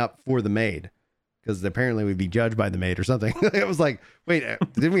would clean up for the maid because apparently we'd be judged by the maid or something. It was like, wait,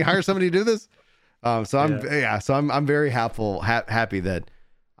 didn't we hire somebody to do this? So I'm very happy that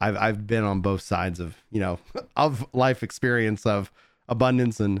I've been on both sides of, you know, of life experience of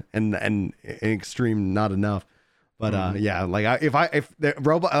abundance and extreme not enough. But yeah, like if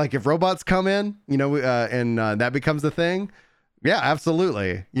robots come in, you know, and that becomes a thing, yeah,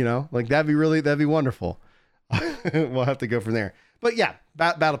 absolutely, you know, like that'd be wonderful. We'll have to go from there. But yeah,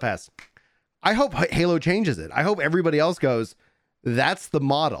 Battle Pass. I hope Halo changes it. I hope everybody else goes, that's the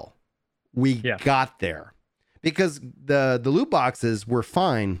model. We got there. Because the loot boxes were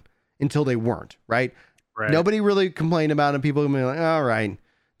fine until they weren't, right? Nobody really complained about them. People would be like, all right.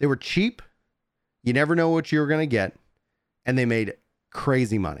 They were cheap. You never know what you were going to get. And they made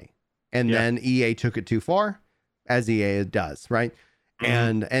crazy money. And then EA took it too far, as EA does, right?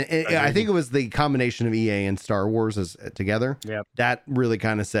 And I think it was the combination of EA and Star Wars together that really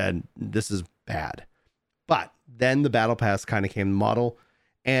kind of said, this is bad. But then the Battle Pass kind of came the model,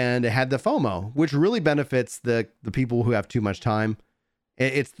 and it had the FOMO, which really benefits the people who have too much time.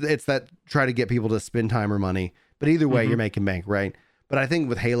 It's that try to get people to spend time or money. But either way, you're making bank, right? But I think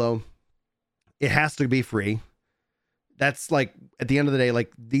with Halo, it has to be free. That's like, at the end of the day,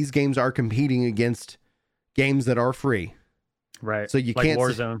 like these games are competing against games that are free. Right. So you like can't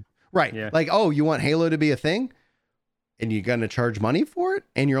Warzone. Right. Yeah. Like, oh, you want Halo to be a thing and you're going to charge money for it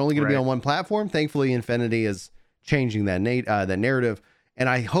and you're only going to be on one platform. Thankfully, Infinity is changing that narrative. And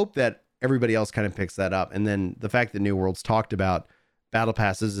I hope that everybody else kind of picks that up. And then the fact that New World's talked about battle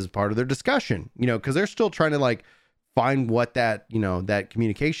passes is part of their discussion, you know, because they're still trying to like find what that, you know, that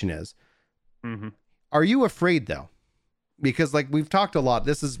communication is. Are you afraid though? Because like we've talked a lot,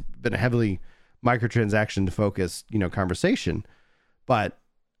 this has been a heavily microtransaction focused, you know, conversation, but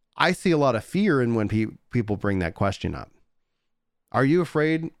I see a lot of fear in when people bring that question up. Are you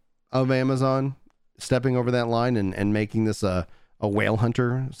afraid of Amazon stepping over that line and making this a whale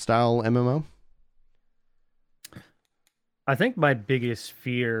hunter style MMO? I think my biggest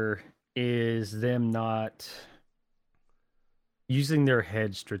fear is them not using their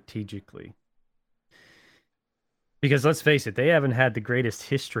head strategically. Because let's face it, they haven't had the greatest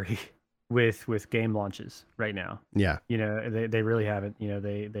history with game launches right now. Yeah. You know, they really haven't. You know,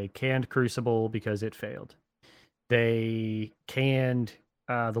 they canned Crucible because it failed. They canned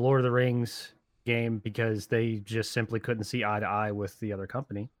the Lord of the Rings game because they just simply couldn't see eye to eye with the other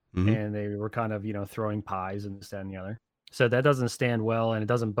company. And they were kind of, you know, throwing pies and this, that, and the other. So that doesn't stand well, and it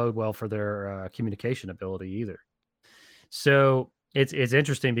doesn't bode well for their communication ability either. So it's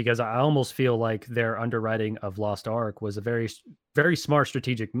interesting because I almost feel like their underwriting of Lost Ark was a very, very smart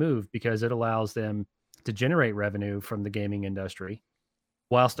strategic move because it allows them to generate revenue from the gaming industry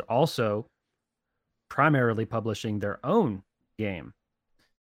whilst also primarily publishing their own game.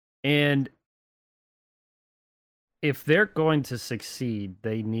 And if they're going to succeed,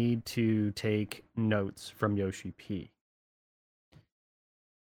 they need to take notes from Yoshi P.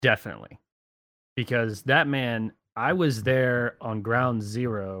 Definitely. Because that man, I was there on ground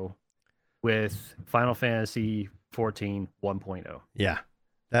zero with Final Fantasy 14 1.0. Yeah.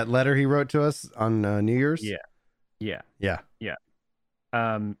 That letter he wrote to us on New Year's? Yeah.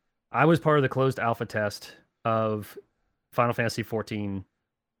 I was part of the closed alpha test of Final Fantasy 14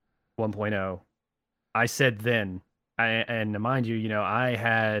 1.0, I said then, and mind you, I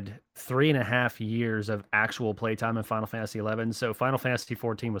had 3.5 years of actual playtime in Final Fantasy 11. So Final Fantasy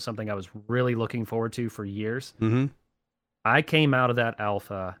 14 was something I was really looking forward to for years. Mm-hmm. I came out of that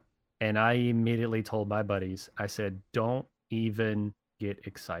alpha and I immediately told my buddies, I said, don't even get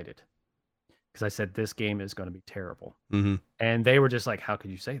excited. Because I said, this game is going to be terrible. Mm-hmm. And they were just like, how could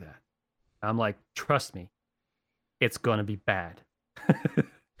you say that? I'm like, trust me, it's going to be bad.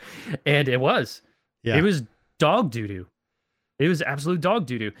 And it was. Yeah. It was dog doo-doo. It was absolute dog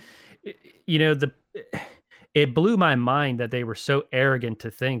doo-doo. It blew my mind that they were so arrogant to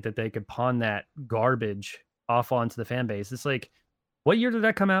think that they could pawn that garbage off onto the fan base. It's like, what year did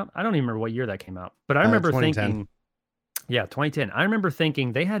that come out? I don't even remember what year that came out. But I remember 2010. thinking, yeah, 2010. I remember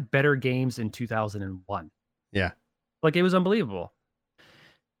thinking they had better games in 2001. Yeah. Like, it was unbelievable.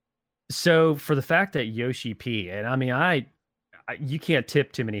 So for the fact that Yoshi P, and I mean, you can't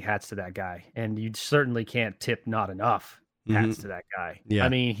tip too many hats to that guy, and you certainly can't tip not enough hats to that guy. Yeah. I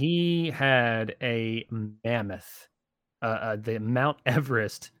mean, he had a mammoth, the Mount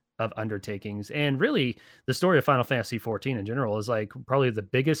Everest of undertakings, and really the story of Final Fantasy 14 in general is like probably the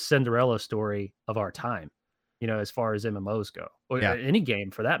biggest Cinderella story of our time, as far as MMOs go, or any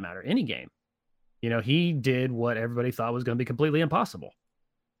game for that matter, any game. He did what everybody thought was going to be completely impossible.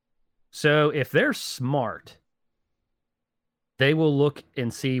 So if they're smart, they will look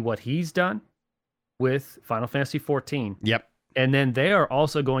and see what he's done with Final Fantasy 14. Yep. And then they are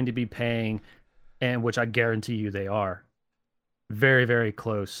also going to be paying, and which I guarantee you they are, very, very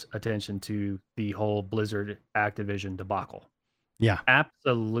close attention to the whole Blizzard Activision debacle. Yeah.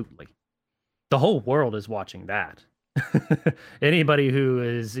 Absolutely. The whole world is watching that. Anybody who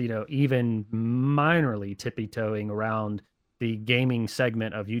is, even minorly tippy-toeing around the gaming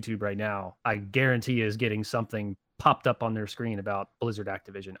segment of YouTube right now, I guarantee is getting something popped up on their screen about Blizzard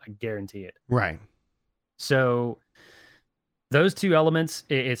Activision. I guarantee it. Right. So those two elements,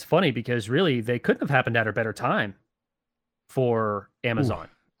 it's funny because really they couldn't have happened at a better time for Amazon.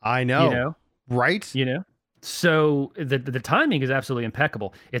 Ooh, I know. Right? So the timing is absolutely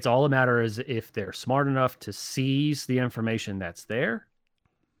impeccable. It's all a matter is if they're smart enough to seize the information that's there.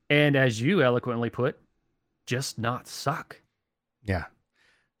 And as you eloquently put, just not suck. Yeah.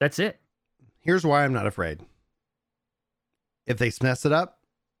 That's it. Here's why I'm not afraid. If they mess it up,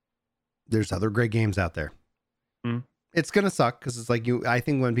 there's other great games out there. Mm. It's going to suck because it's like I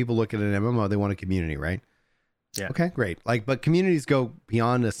think when people look at an MMO, they want a community, right? Yeah. Okay, great. But communities go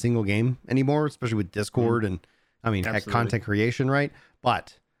beyond a single game anymore, especially with Discord and heck, content creation, right?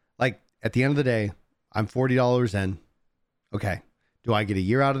 But at the end of the day, I'm $40 in. Okay. Do I get a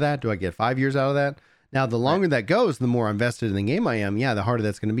year out of that? Do I get 5 years out of that? Now, the longer that goes, the more invested in the game I am. Yeah, the harder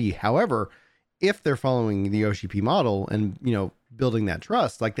that's going to be. However, if they're following the Yoshi P model and, building that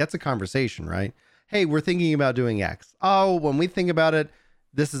trust, that's a conversation, right? Hey, we're thinking about doing X. Oh, when we think about it,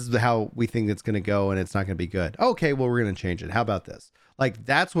 this is how we think it's going to go and it's not going to be good. Okay, well, we're going to change it. How about this?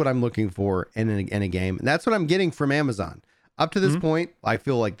 That's what I'm looking for in a game. And that's what I'm getting from Amazon. Up to this point, I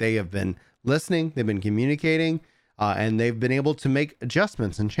feel like they have been listening. They've been communicating. And they've been able to make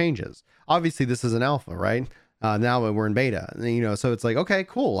adjustments and changes. Obviously, this is an alpha, right? Now we're in beta, so it's like, okay,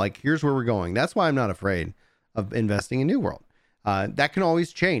 cool. Here's where we're going. That's why I'm not afraid of investing in New World. That can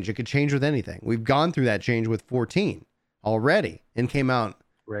always change. It could change with anything. We've gone through that change with 14 already and came out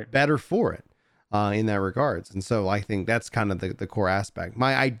better for it in that regards. And so I think that's kind of the core aspect.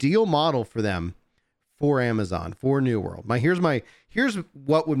 My ideal model for them, for Amazon, for New World. Here's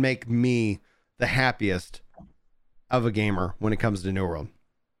what would make me the happiest of a gamer when it comes to New World.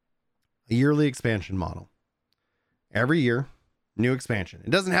 A yearly expansion model. Every year, new expansion. It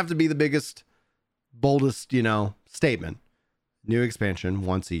doesn't have to be the biggest, boldest, statement. New expansion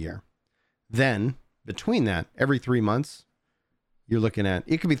once a year. Then, between that, every 3 months, you're looking at,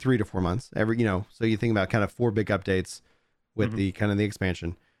 it could be 3 to 4 months. So you think about kind of 4 big updates with the kind of the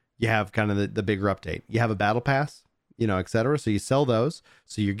expansion. You have kind of the bigger update. You have a battle pass, et cetera. So you sell those.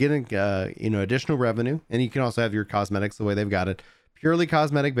 So you're getting, additional revenue. And you can also have your cosmetics the way they've got it. Purely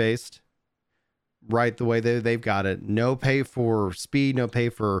cosmetic based, right? The way they've got it. No pay for speed, no pay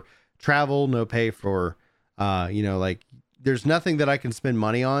for travel, no pay for, there's nothing that I can spend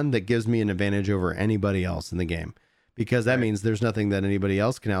money on that gives me an advantage over anybody else in the game, because that means there's nothing that anybody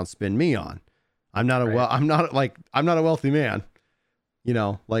else can outspend me on. I'm not a wealthy man,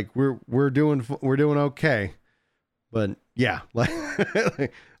 we're doing okay. But yeah,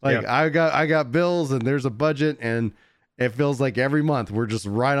 I got bills and there's a budget and it feels like every month we're just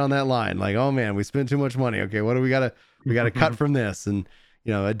right on that line. Oh man, we spent too much money. Okay. What do we gotta cut from this? And,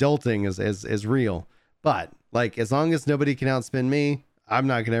 adulting is real, but Like, as long as nobody can outspin me, I'm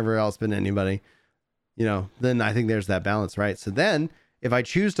not going to ever outspin anybody, then I think there's that balance, right? So then if I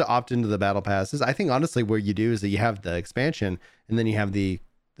choose to opt into the battle passes, I think honestly what you do is that you have the expansion, and then you have the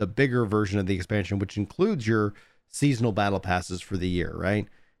bigger version of the expansion, which includes your seasonal battle passes for the year, right?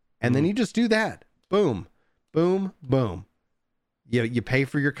 And then you just do that. Boom, boom, boom. You pay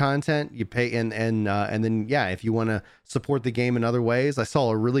for your content, you pay, and then if you want to support the game in other ways, I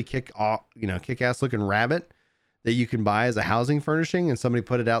saw a really kick-ass looking rabbit that you can buy as a housing furnishing, and somebody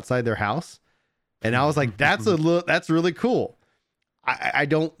put it outside their house, and I was like, that's really cool. I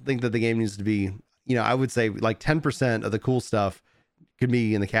don't think that the game needs to be, I would say like 10% of the cool stuff could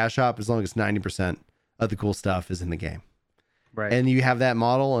be in the cash shop, as long as 90% of the cool stuff is in the game. Right. And you have that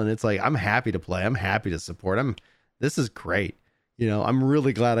model, and it's like, I'm happy to play. I'm happy to support. This is great. I'm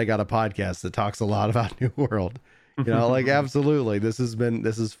really glad I got a podcast that talks a lot about New World. Like, absolutely. This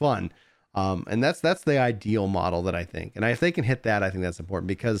is fun. And that's the ideal model that I think. And if they can hit that, I think that's important,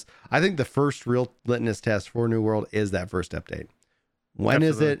 because I think the first real litmus test for New World is that first update. When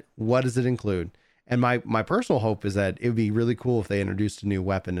Absolutely. Is it? What does it include? And my personal hope is that it would be really cool if they introduced a new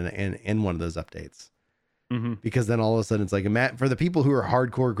weapon in one of those updates. Because then all of a sudden it's like, for the people who are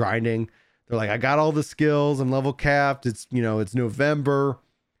hardcore grinding, they're like, I got all the skills, I'm level capped. It's, it's November.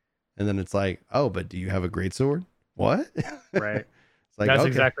 And then it's like, oh, but do you have a greatsword? What? Right. It's like, that's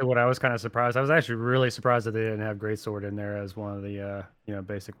exactly what I was kind of surprised. I was actually really surprised that they didn't have greatsword in there as one of the,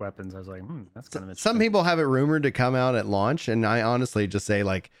 basic weapons. I was like, that's kind of interesting. Some people have it rumored to come out at launch. And I honestly just say,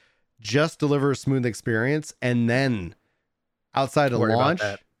 like, just deliver a smooth experience. And then outside of launch,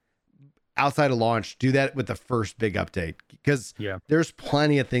 do that with the first big update, because there's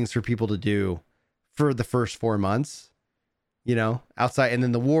plenty of things for people to do for the first 4 months, outside, and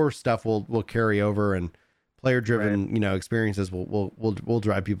then the war stuff will carry over, and player driven, experiences will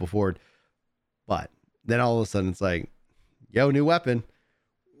drive people forward. But then all of a sudden it's like, yo, new weapon.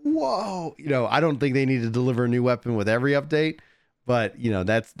 Whoa. I don't think they need to deliver a new weapon with every update, but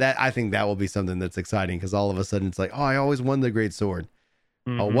I think that will be something that's exciting, because all of a sudden it's like, oh, I always won the great sword.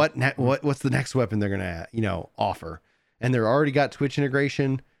 Oh, what's the next weapon they're gonna offer? And they're already got Twitch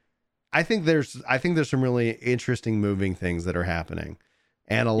integration. I think there's some really interesting moving things that are happening,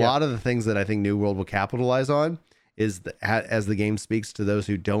 and a lot of the things that I think New World will capitalize on is as the game speaks to those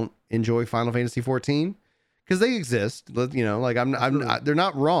who don't enjoy Final Fantasy 14, because they exist. Like, they're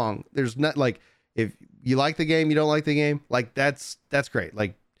not wrong. There's not, like, if you like the game, you don't like the game, like that's great.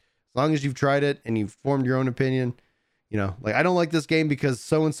 Like, as long as you've tried it and you've formed your own opinion. Like, I don't like this game because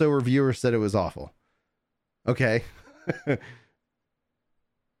so-and-so reviewer said it was awful. Okay.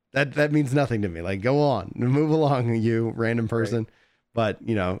 That means nothing to me. Like, go on, move along, you random person. Right.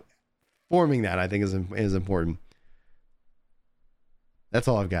 But, forming that, I think is important. That's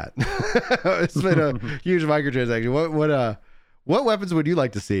all I've got. It's been a huge microtransaction. What weapons would you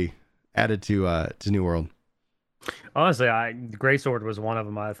like to see added to New World? Honestly, greatsword was one of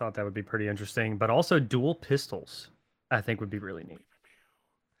them. I thought that would be pretty interesting, but also dual pistols, I think, would be really neat.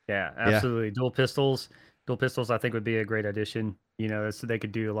 Yeah, absolutely. Yeah. Dual pistols, I think, would be a great addition. So they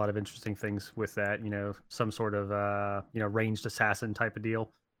could do a lot of interesting things with that. Some sort of ranged assassin type of deal.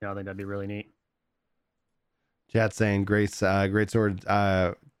 I think that'd be really neat. Chat saying greatsword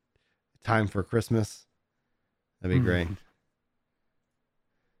time for Christmas. That'd be great.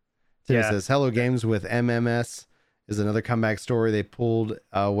 Tim says, "Hello Games with MMS is another comeback story. They pulled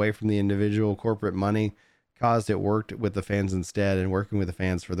away from the individual corporate money, caused it, worked with the fans instead, and working with the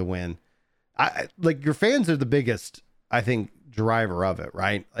fans for the win." Like, your fans are the biggest, I think, driver of it,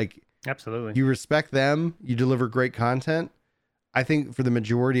 right? Like, absolutely, you respect them, you deliver great content. I think for the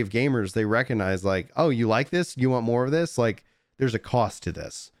majority of gamers, they recognize, like, oh, you like this, you want more of this, like, there's a cost to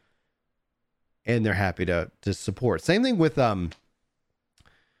this, and they're happy to support. Same thing with why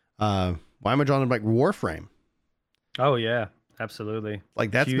am I drawing like Warframe? Oh yeah, absolutely.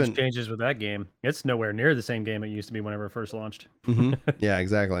 Like, that's huge changes with that game. It's nowhere near the same game it used to be whenever it first launched. Yeah,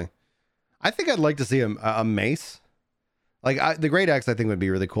 exactly. I think I'd like to see a mace. Like, the Great Axe, I think, would be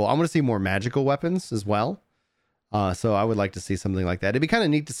really cool. I want to see more magical weapons as well. So I would like to see something like that. It'd be kind of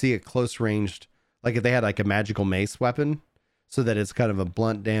neat to see a close ranged, like if they had like a magical mace weapon, so that it's kind of a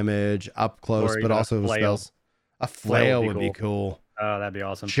blunt damage up close, but also spells. A flail would be cool. Oh, that'd be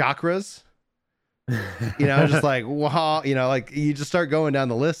awesome. Chakras. Just like, wow, like, you just start going down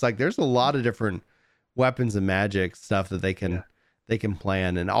the list. Like, there's a lot of different weapons and magic stuff that they can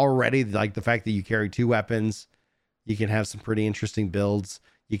plan. And already, like, the fact that you carry 2 weapons, you can have some pretty interesting builds.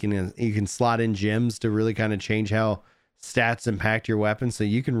 You can slot in gems to really kind of change how stats impact your weapon. So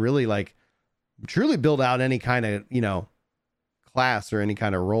you can really, like, truly build out any kind of, class or any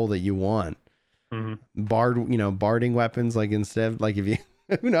kind of role that you want. barding weapons, like instead, like if you,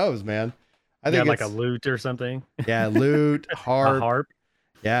 who knows, man. I think like a lute or something. Yeah, lute, A harp. harp.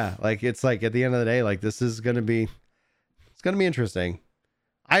 Yeah, like it's like at the end of the day, like this is it's gonna be interesting.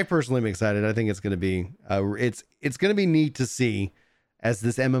 I personally am excited. I think it's gonna be it's gonna be neat to see as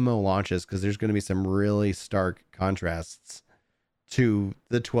this MMO launches, because there's gonna be some really stark contrasts to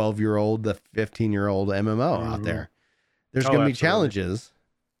the 12-year-old, the 15-year-old MMO out there. There's gonna be challenges.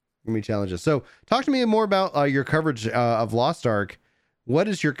 So talk to me more about your coverage of Lost Ark. What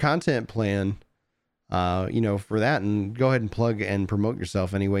is your content plan? For that, and go ahead and plug and promote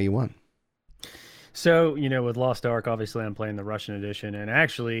yourself any way you want. So, with Lost Ark, obviously I'm playing the Russian edition, and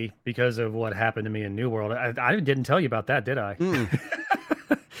actually, because of what happened to me in New World, I didn't tell you about that, did I?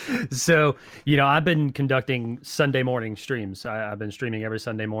 So, I've been conducting Sunday morning streams. I've been streaming every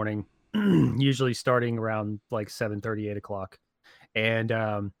Sunday morning, usually starting around like 7:30, 8 o'clock. And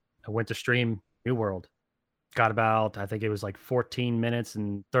I went to stream New World. Got about, I think it was like 14 minutes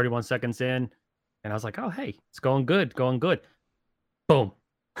and 31 seconds in. And I was like, oh, hey, it's going good. Boom.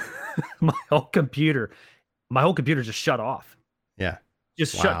 my whole computer just shut off. Yeah.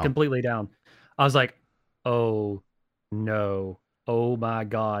 Just shut completely down. I was like, oh, no. Oh, my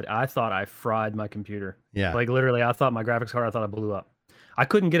God. I thought I fried my computer. Yeah. Like literally, I thought my graphics card, I thought I blew up. I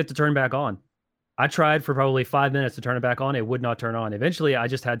couldn't get it to turn back on. I tried for probably 5 minutes to turn it back on. It would not turn on. Eventually, I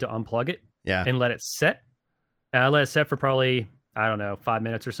just had to unplug it and let it set. And I let it set for probably, I don't know, 5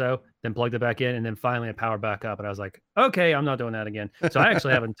 minutes or so, then plugged it back in, and then finally it powered back up. And I was like, okay, I'm not doing that again. So I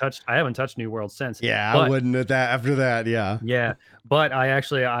actually haven't touched New World since. Yeah, I wouldn't after that. Yeah. Yeah. But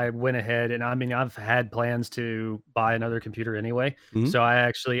I went ahead, and I mean, I've had plans to buy another computer anyway. So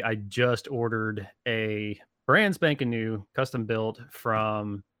I just ordered a brand spanking new custom built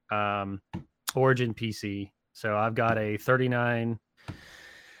from Origin PC. So I've got a 39,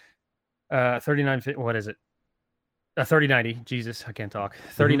 what is it? A 3090. Jesus, I can't talk.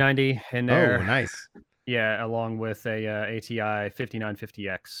 3090 in there. Oh, nice. Yeah, along with a ATI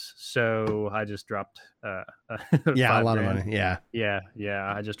 5950X. So I just dropped a lot of money. Yeah.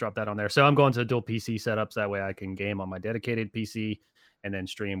 I just dropped that on there. So I'm going to dual PC setups. That way I can game on my dedicated PC and then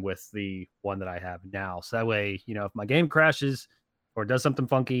stream with the one that I have now. So that way, if my game crashes or does something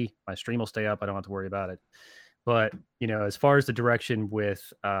funky, my stream will stay up. I don't have to worry about it. But, as far as the direction with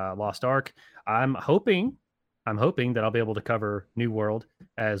Lost Ark, I'm hoping that I'll be able to cover New World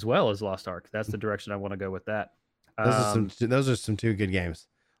as well as Lost Ark. That's the direction I want to go with that. Those are some two good games.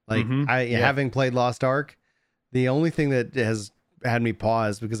 Like having played Lost Ark, the only thing that has had me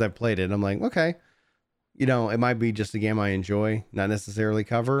pause because I've played it, I'm like, okay, it might be just a game I enjoy, not necessarily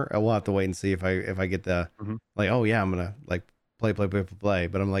cover. I will have to wait and see if I get the like, oh yeah, I'm gonna like play.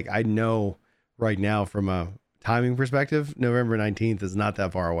 But I'm like, I know right now from a timing perspective, November 19th is not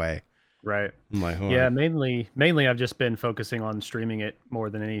that far away. Right. Yeah, mainly I've just been focusing on streaming it more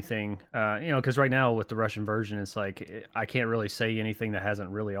than anything. Because right now with the Russian version, it's like I can't really say anything that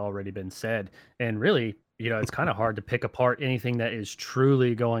hasn't really already been said. And really, it's kind of hard to pick apart anything that is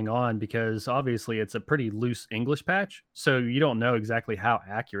truly going on because obviously it's a pretty loose English patch. So you don't know exactly how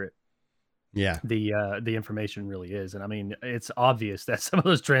accurate the information really is. And I mean, it's obvious that some of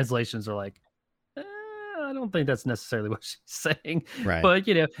those translations are like, I don't think that's necessarily what she's saying, right? But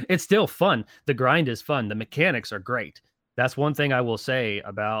it's still fun. The grind is fun. The mechanics are great. That's one thing I will say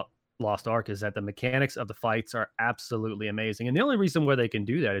about Lost Ark is that the mechanics of the fights are absolutely amazing. And the only reason why they can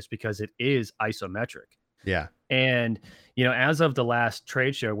do that is because it is isometric. Yeah. And as of the last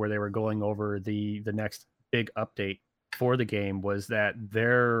trade show where they were going over the next big update for the game was that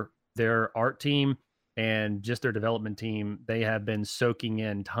their art team and just their development team, they have been soaking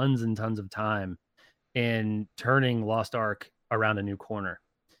in tons and tons of time in turning Lost Ark around a new corner.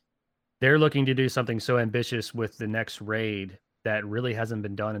 They're looking to do something so ambitious with the next raid that really hasn't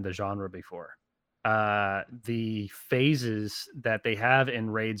been done in the genre before. The phases that they have in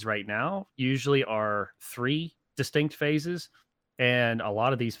raids right now usually are 3 distinct phases. And a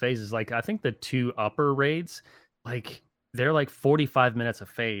lot of these phases, like I think the 2 upper raids, like they're like 45 minutes a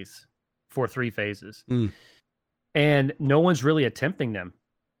phase for 3 phases. And no one's really attempting them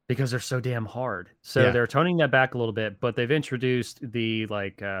because they're so damn hard. So they're toning that back a little bit, but they've introduced the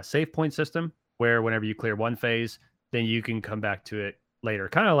save point system where whenever you clear one phase, then you can come back to it later.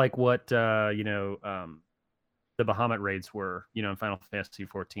 Kind of like what the Bahamut raids were, in Final Fantasy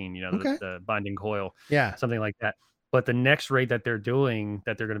 14, the Binding Coil. Yeah. Something like that. But the next raid that they're going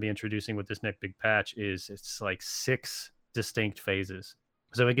to be introducing with this next big patch it's like 6 distinct phases.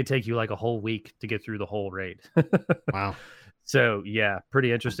 So it could take you like a whole week to get through the whole raid. Wow. So yeah,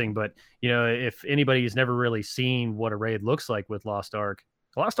 pretty interesting. But if anybody's never really seen what a raid looks like with Lost Ark,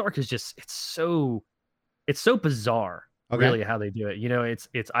 Lost Ark is just it's so bizarre, Okay. really, how they do it. You know, it's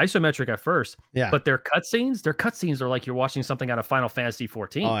isometric at first, Yeah. but their cutscenes are like you're watching something out of Final Fantasy Oh,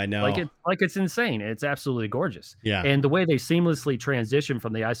 14. I know. Like it's insane. It's absolutely gorgeous. Yeah. And the way they seamlessly transition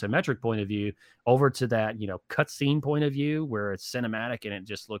from the isometric point of view over to that, cutscene point of view where it's cinematic and it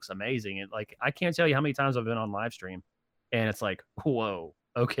just looks amazing. And like I can't tell you how many times I've been on live stream and it's like, whoa,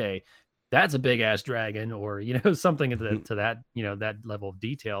 okay, that's a big ass dragon, or something to that, that level of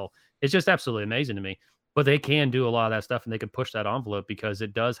detail. It's just absolutely amazing to me. But they can do a lot of that stuff and they can push that envelope because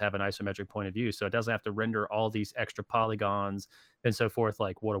it does have an isometric point of view. So it doesn't have to render all these extra polygons and so forth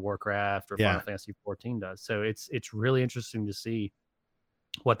like World of Warcraft or Yeah. Final Fantasy 14 does. So it's really interesting to see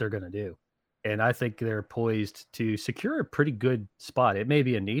what they're going to do. And I think they're poised to secure a pretty good spot. It may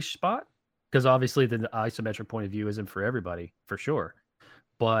be a niche spot because obviously the isometric point of view isn't for everybody, for sure.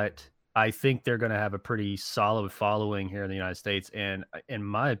 But I think they're going to have a pretty solid following here in the United States. And in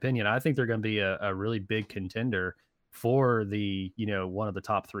my opinion, I think they're going to be a really big contender for the, one of the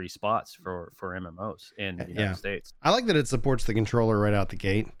top 3 spots for MMOs in the United States. I like that it supports the controller right out the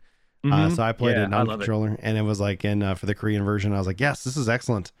gate. Mhm. So I played Yeah, it non-controller, and it was like for the Korean version, I was like, yes, this is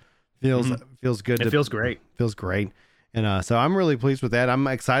excellent. Feels good. It feels great. Feels great. And so I'm really pleased with that. I'm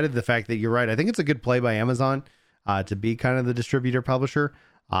excited the fact that you're right. I think it's a good play by Amazon to be kind of the distributor publisher.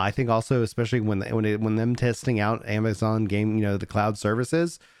 I think also, especially when them testing out Amazon game, the cloud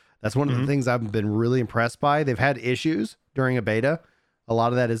services, that's one of the things I've been really impressed by. They've had issues during a beta. A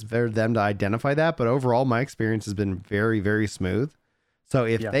lot of that is for them to identify that, but overall, my experience has been very, very smooth. So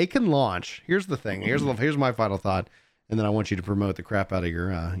if they can launch, here's the thing. Here's my final thought, and then I want you to promote the crap out of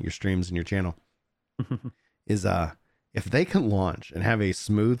your streams and your channel. Is if they can launch and have a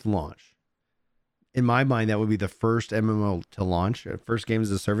smooth launch, in my mind, that would be the first MMO to launch, first game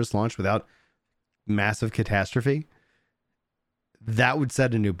as a service launch without massive catastrophe. That would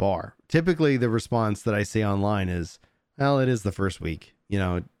set a new bar. Typically, the response that I see online is, well, it is the first week.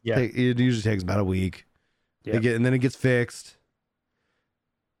 It usually takes about a week. Yeah. And then it gets fixed.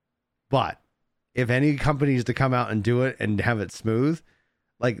 But if any companies to come out and do it and have it smooth,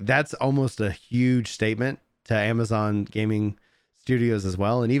 like that's almost a huge statement to Amazon gaming studios as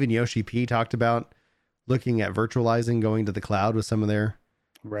well. And even Yoshi P talked about looking at virtualizing, going to the cloud with some of their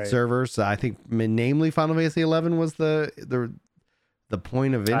servers. I think namely Final Fantasy 11 was the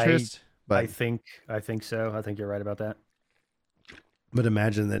point of interest. I think so. I think you're right about that. But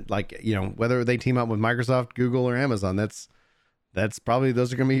imagine that, like, whether they team up with Microsoft, Google, or Amazon, that's probably,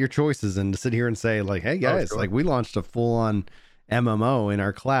 those are going to be your choices. And to sit here and say like, hey guys, like we launched a full on MMO in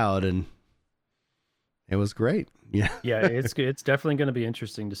our cloud and it was great. Yeah. Yeah. It's definitely going to be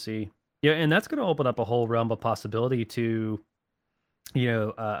interesting to see. Yeah. And that's going to open up a whole realm of possibility to,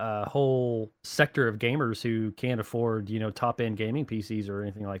 a whole sector of gamers who can't afford, top end gaming PCs or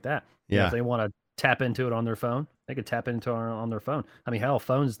anything like that. Yeah. If they want to tap into it on their phone, they could tap into it on their phone. I mean, hell,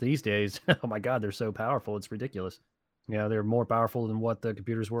 phones these days, oh my God, they're so powerful. It's ridiculous. They're more powerful than what the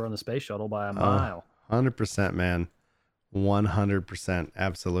computers were on the space shuttle by a mile. 100%, man. 100%.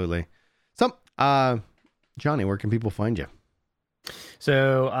 Absolutely. So, Johnny, where can people find you?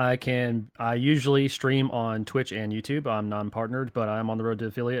 So I usually stream on Twitch and YouTube. I'm non-partnered, but I'm on the road to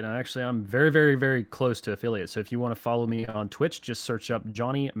affiliate. And actually, I'm very, very, very close to affiliate. So if you want to follow me on Twitch, just search up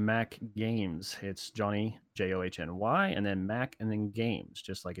Johnny Mac Games. It's Johnny, Johny, and then Mac, and then Games,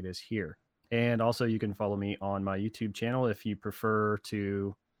 just like it is here. And also you can follow me on my YouTube channel if you prefer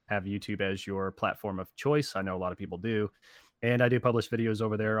to have YouTube as your platform of choice. I know a lot of people do. And I do publish videos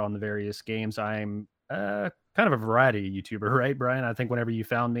over there on the various games. I'm kind of a variety YouTuber, right, Brian? I think whenever you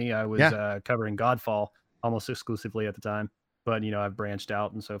found me, I was covering Godfall almost exclusively at the time. But, I've branched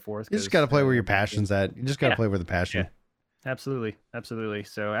out and so forth. You just got to play where your passion's at. You just got to play where the passion. Yeah. Absolutely. Absolutely.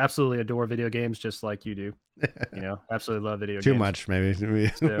 So absolutely adore video games just like you do. Absolutely love video games. Too much, maybe.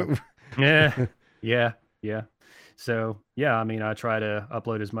 So, yeah. So yeah, I mean, I try to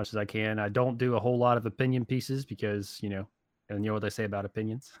upload as much as I can. I don't do a whole lot of opinion pieces because, and what they say about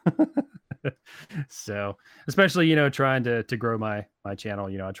opinions. So especially, trying to grow my channel,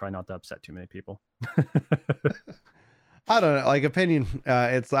 I try not to upset too many people. I don't know, like opinion.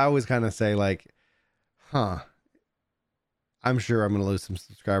 I always kind of say like, I'm sure I'm going to lose some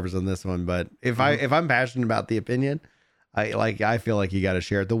subscribers on this one, but if I'm passionate about the opinion, I feel like you got to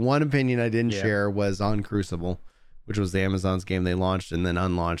share it. The one opinion I didn't share was on Crucible, which was the Amazon's game they launched and then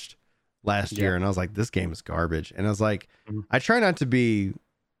unlaunched last year. And I was like, this game is garbage. And I was like, I try not to be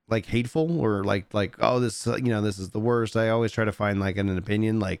like hateful or like, oh, this, this is the worst. I always try to find like an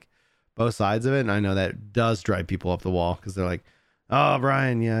opinion, like both sides of it. And I know that does drive people up the wall because they're like, oh,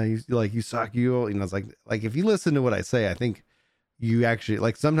 Brian, yeah, you suck. I was like, if you listen to what I say, I think you actually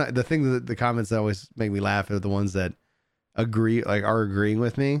like sometimes the thing that the comments that always make me laugh are the ones that are agreeing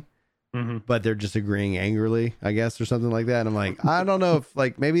with me, but they're just agreeing angrily, I guess, or something like that. And I'm like, I don't know if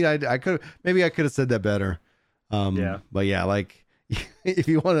like maybe I could have said that better. But yeah, like if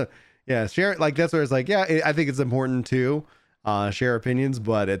you want to, share it. Like that's where it's like, I think it's important to share opinions,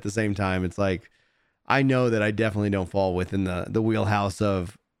 but at the same time, it's like I know that I definitely don't fall within the wheelhouse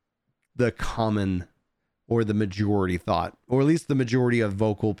of the common or the majority thought, or at least the majority of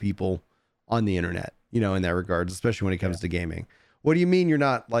vocal people on the internet, in that regards, especially when it comes to gaming. What do you mean you're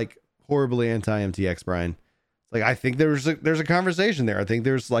not like horribly anti-MTX, Brian? Like, I think there's a conversation there. I think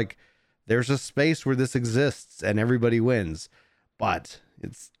there's a space where this exists and everybody wins, but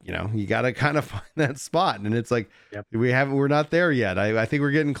it's, you got to kind of find that spot. And it's like, we're not there yet. I think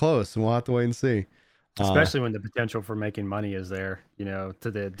we're getting close, and we'll have to wait and see. Especially when the potential for making money is there, to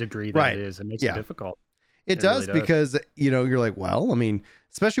the degree that it is. It makes it difficult. It does, really does, because, you're like, well, I mean,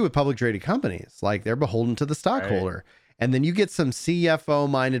 especially with public traded companies, like they're beholden to the stockholder. Right. And then you get some CFO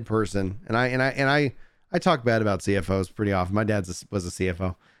minded person. And I talk bad about CFOs pretty often. My dad was a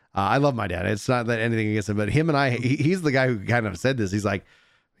CFO. I love my dad. It's not that anything against him, but him and he's the guy who kind of said this. He's like,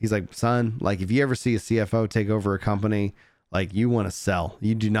 son, like if you ever see a CFO take over a company, like you want to sell,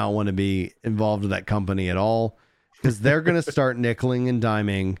 you do not want to be involved with that company at all, because they're going to start nickeling and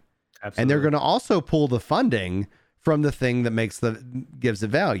diming. Absolutely. And they're going to also pull the funding from the thing that gives it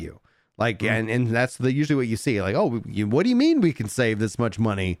value. Like, and that's usually what you see. Like, oh, what do you mean we can save this much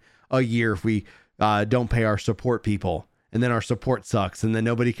money a year if we don't pay our support people? And then our support sucks, and then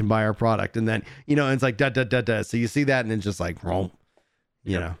nobody can buy our product. And then, and it's like, da. So you see that, and it's just like,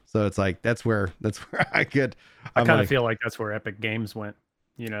 you know, so it's like, that's where I kind of feel like that's where Epic Games went.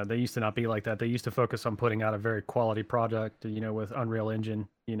 They used to not be like that. They used to focus on putting out a very quality product, with Unreal Engine,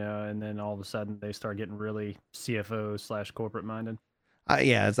 and then all of a sudden they start getting really CFO/corporate minded. I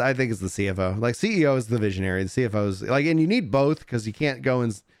think it's the CFO. Like CEO is the visionary. The CFO is like, and you need both, because you can't go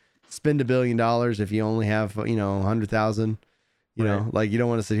and spend $1 billion if you only have, 100,000, like you don't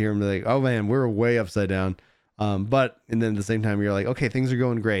want to sit here and be like, oh man, we're way upside down. But, and then at the same time, you're like, okay, things are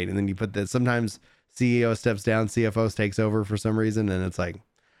going great. And then you put that, sometimes CEO steps down, CFO takes over for some reason. And it's like,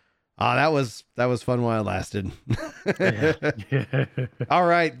 that was fun while it lasted. All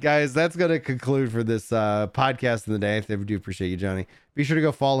right, guys, that's going to conclude for this podcast of the day. I do appreciate you, Johnny. Be sure to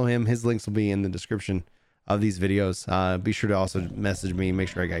go follow him. His links will be in the description of these videos. Be sure to also message me. Make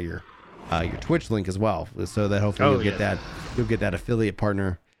sure I got your Twitch link as well, so that hopefully you'll get that affiliate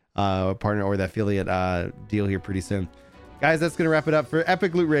partner or that affiliate deal here pretty soon. Guys, that's going to wrap it up for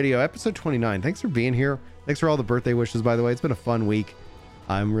Epic Loot Radio, episode 29. Thanks for being here. Thanks for all the birthday wishes, by the way. It's been a fun week.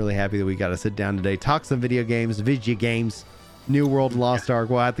 I'm really happy that we got to sit down today, talk some video games, New World, Lost Ark.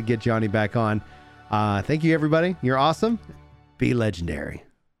 We'll have to get Johnny back on. Thank you, everybody. You're awesome. Be legendary.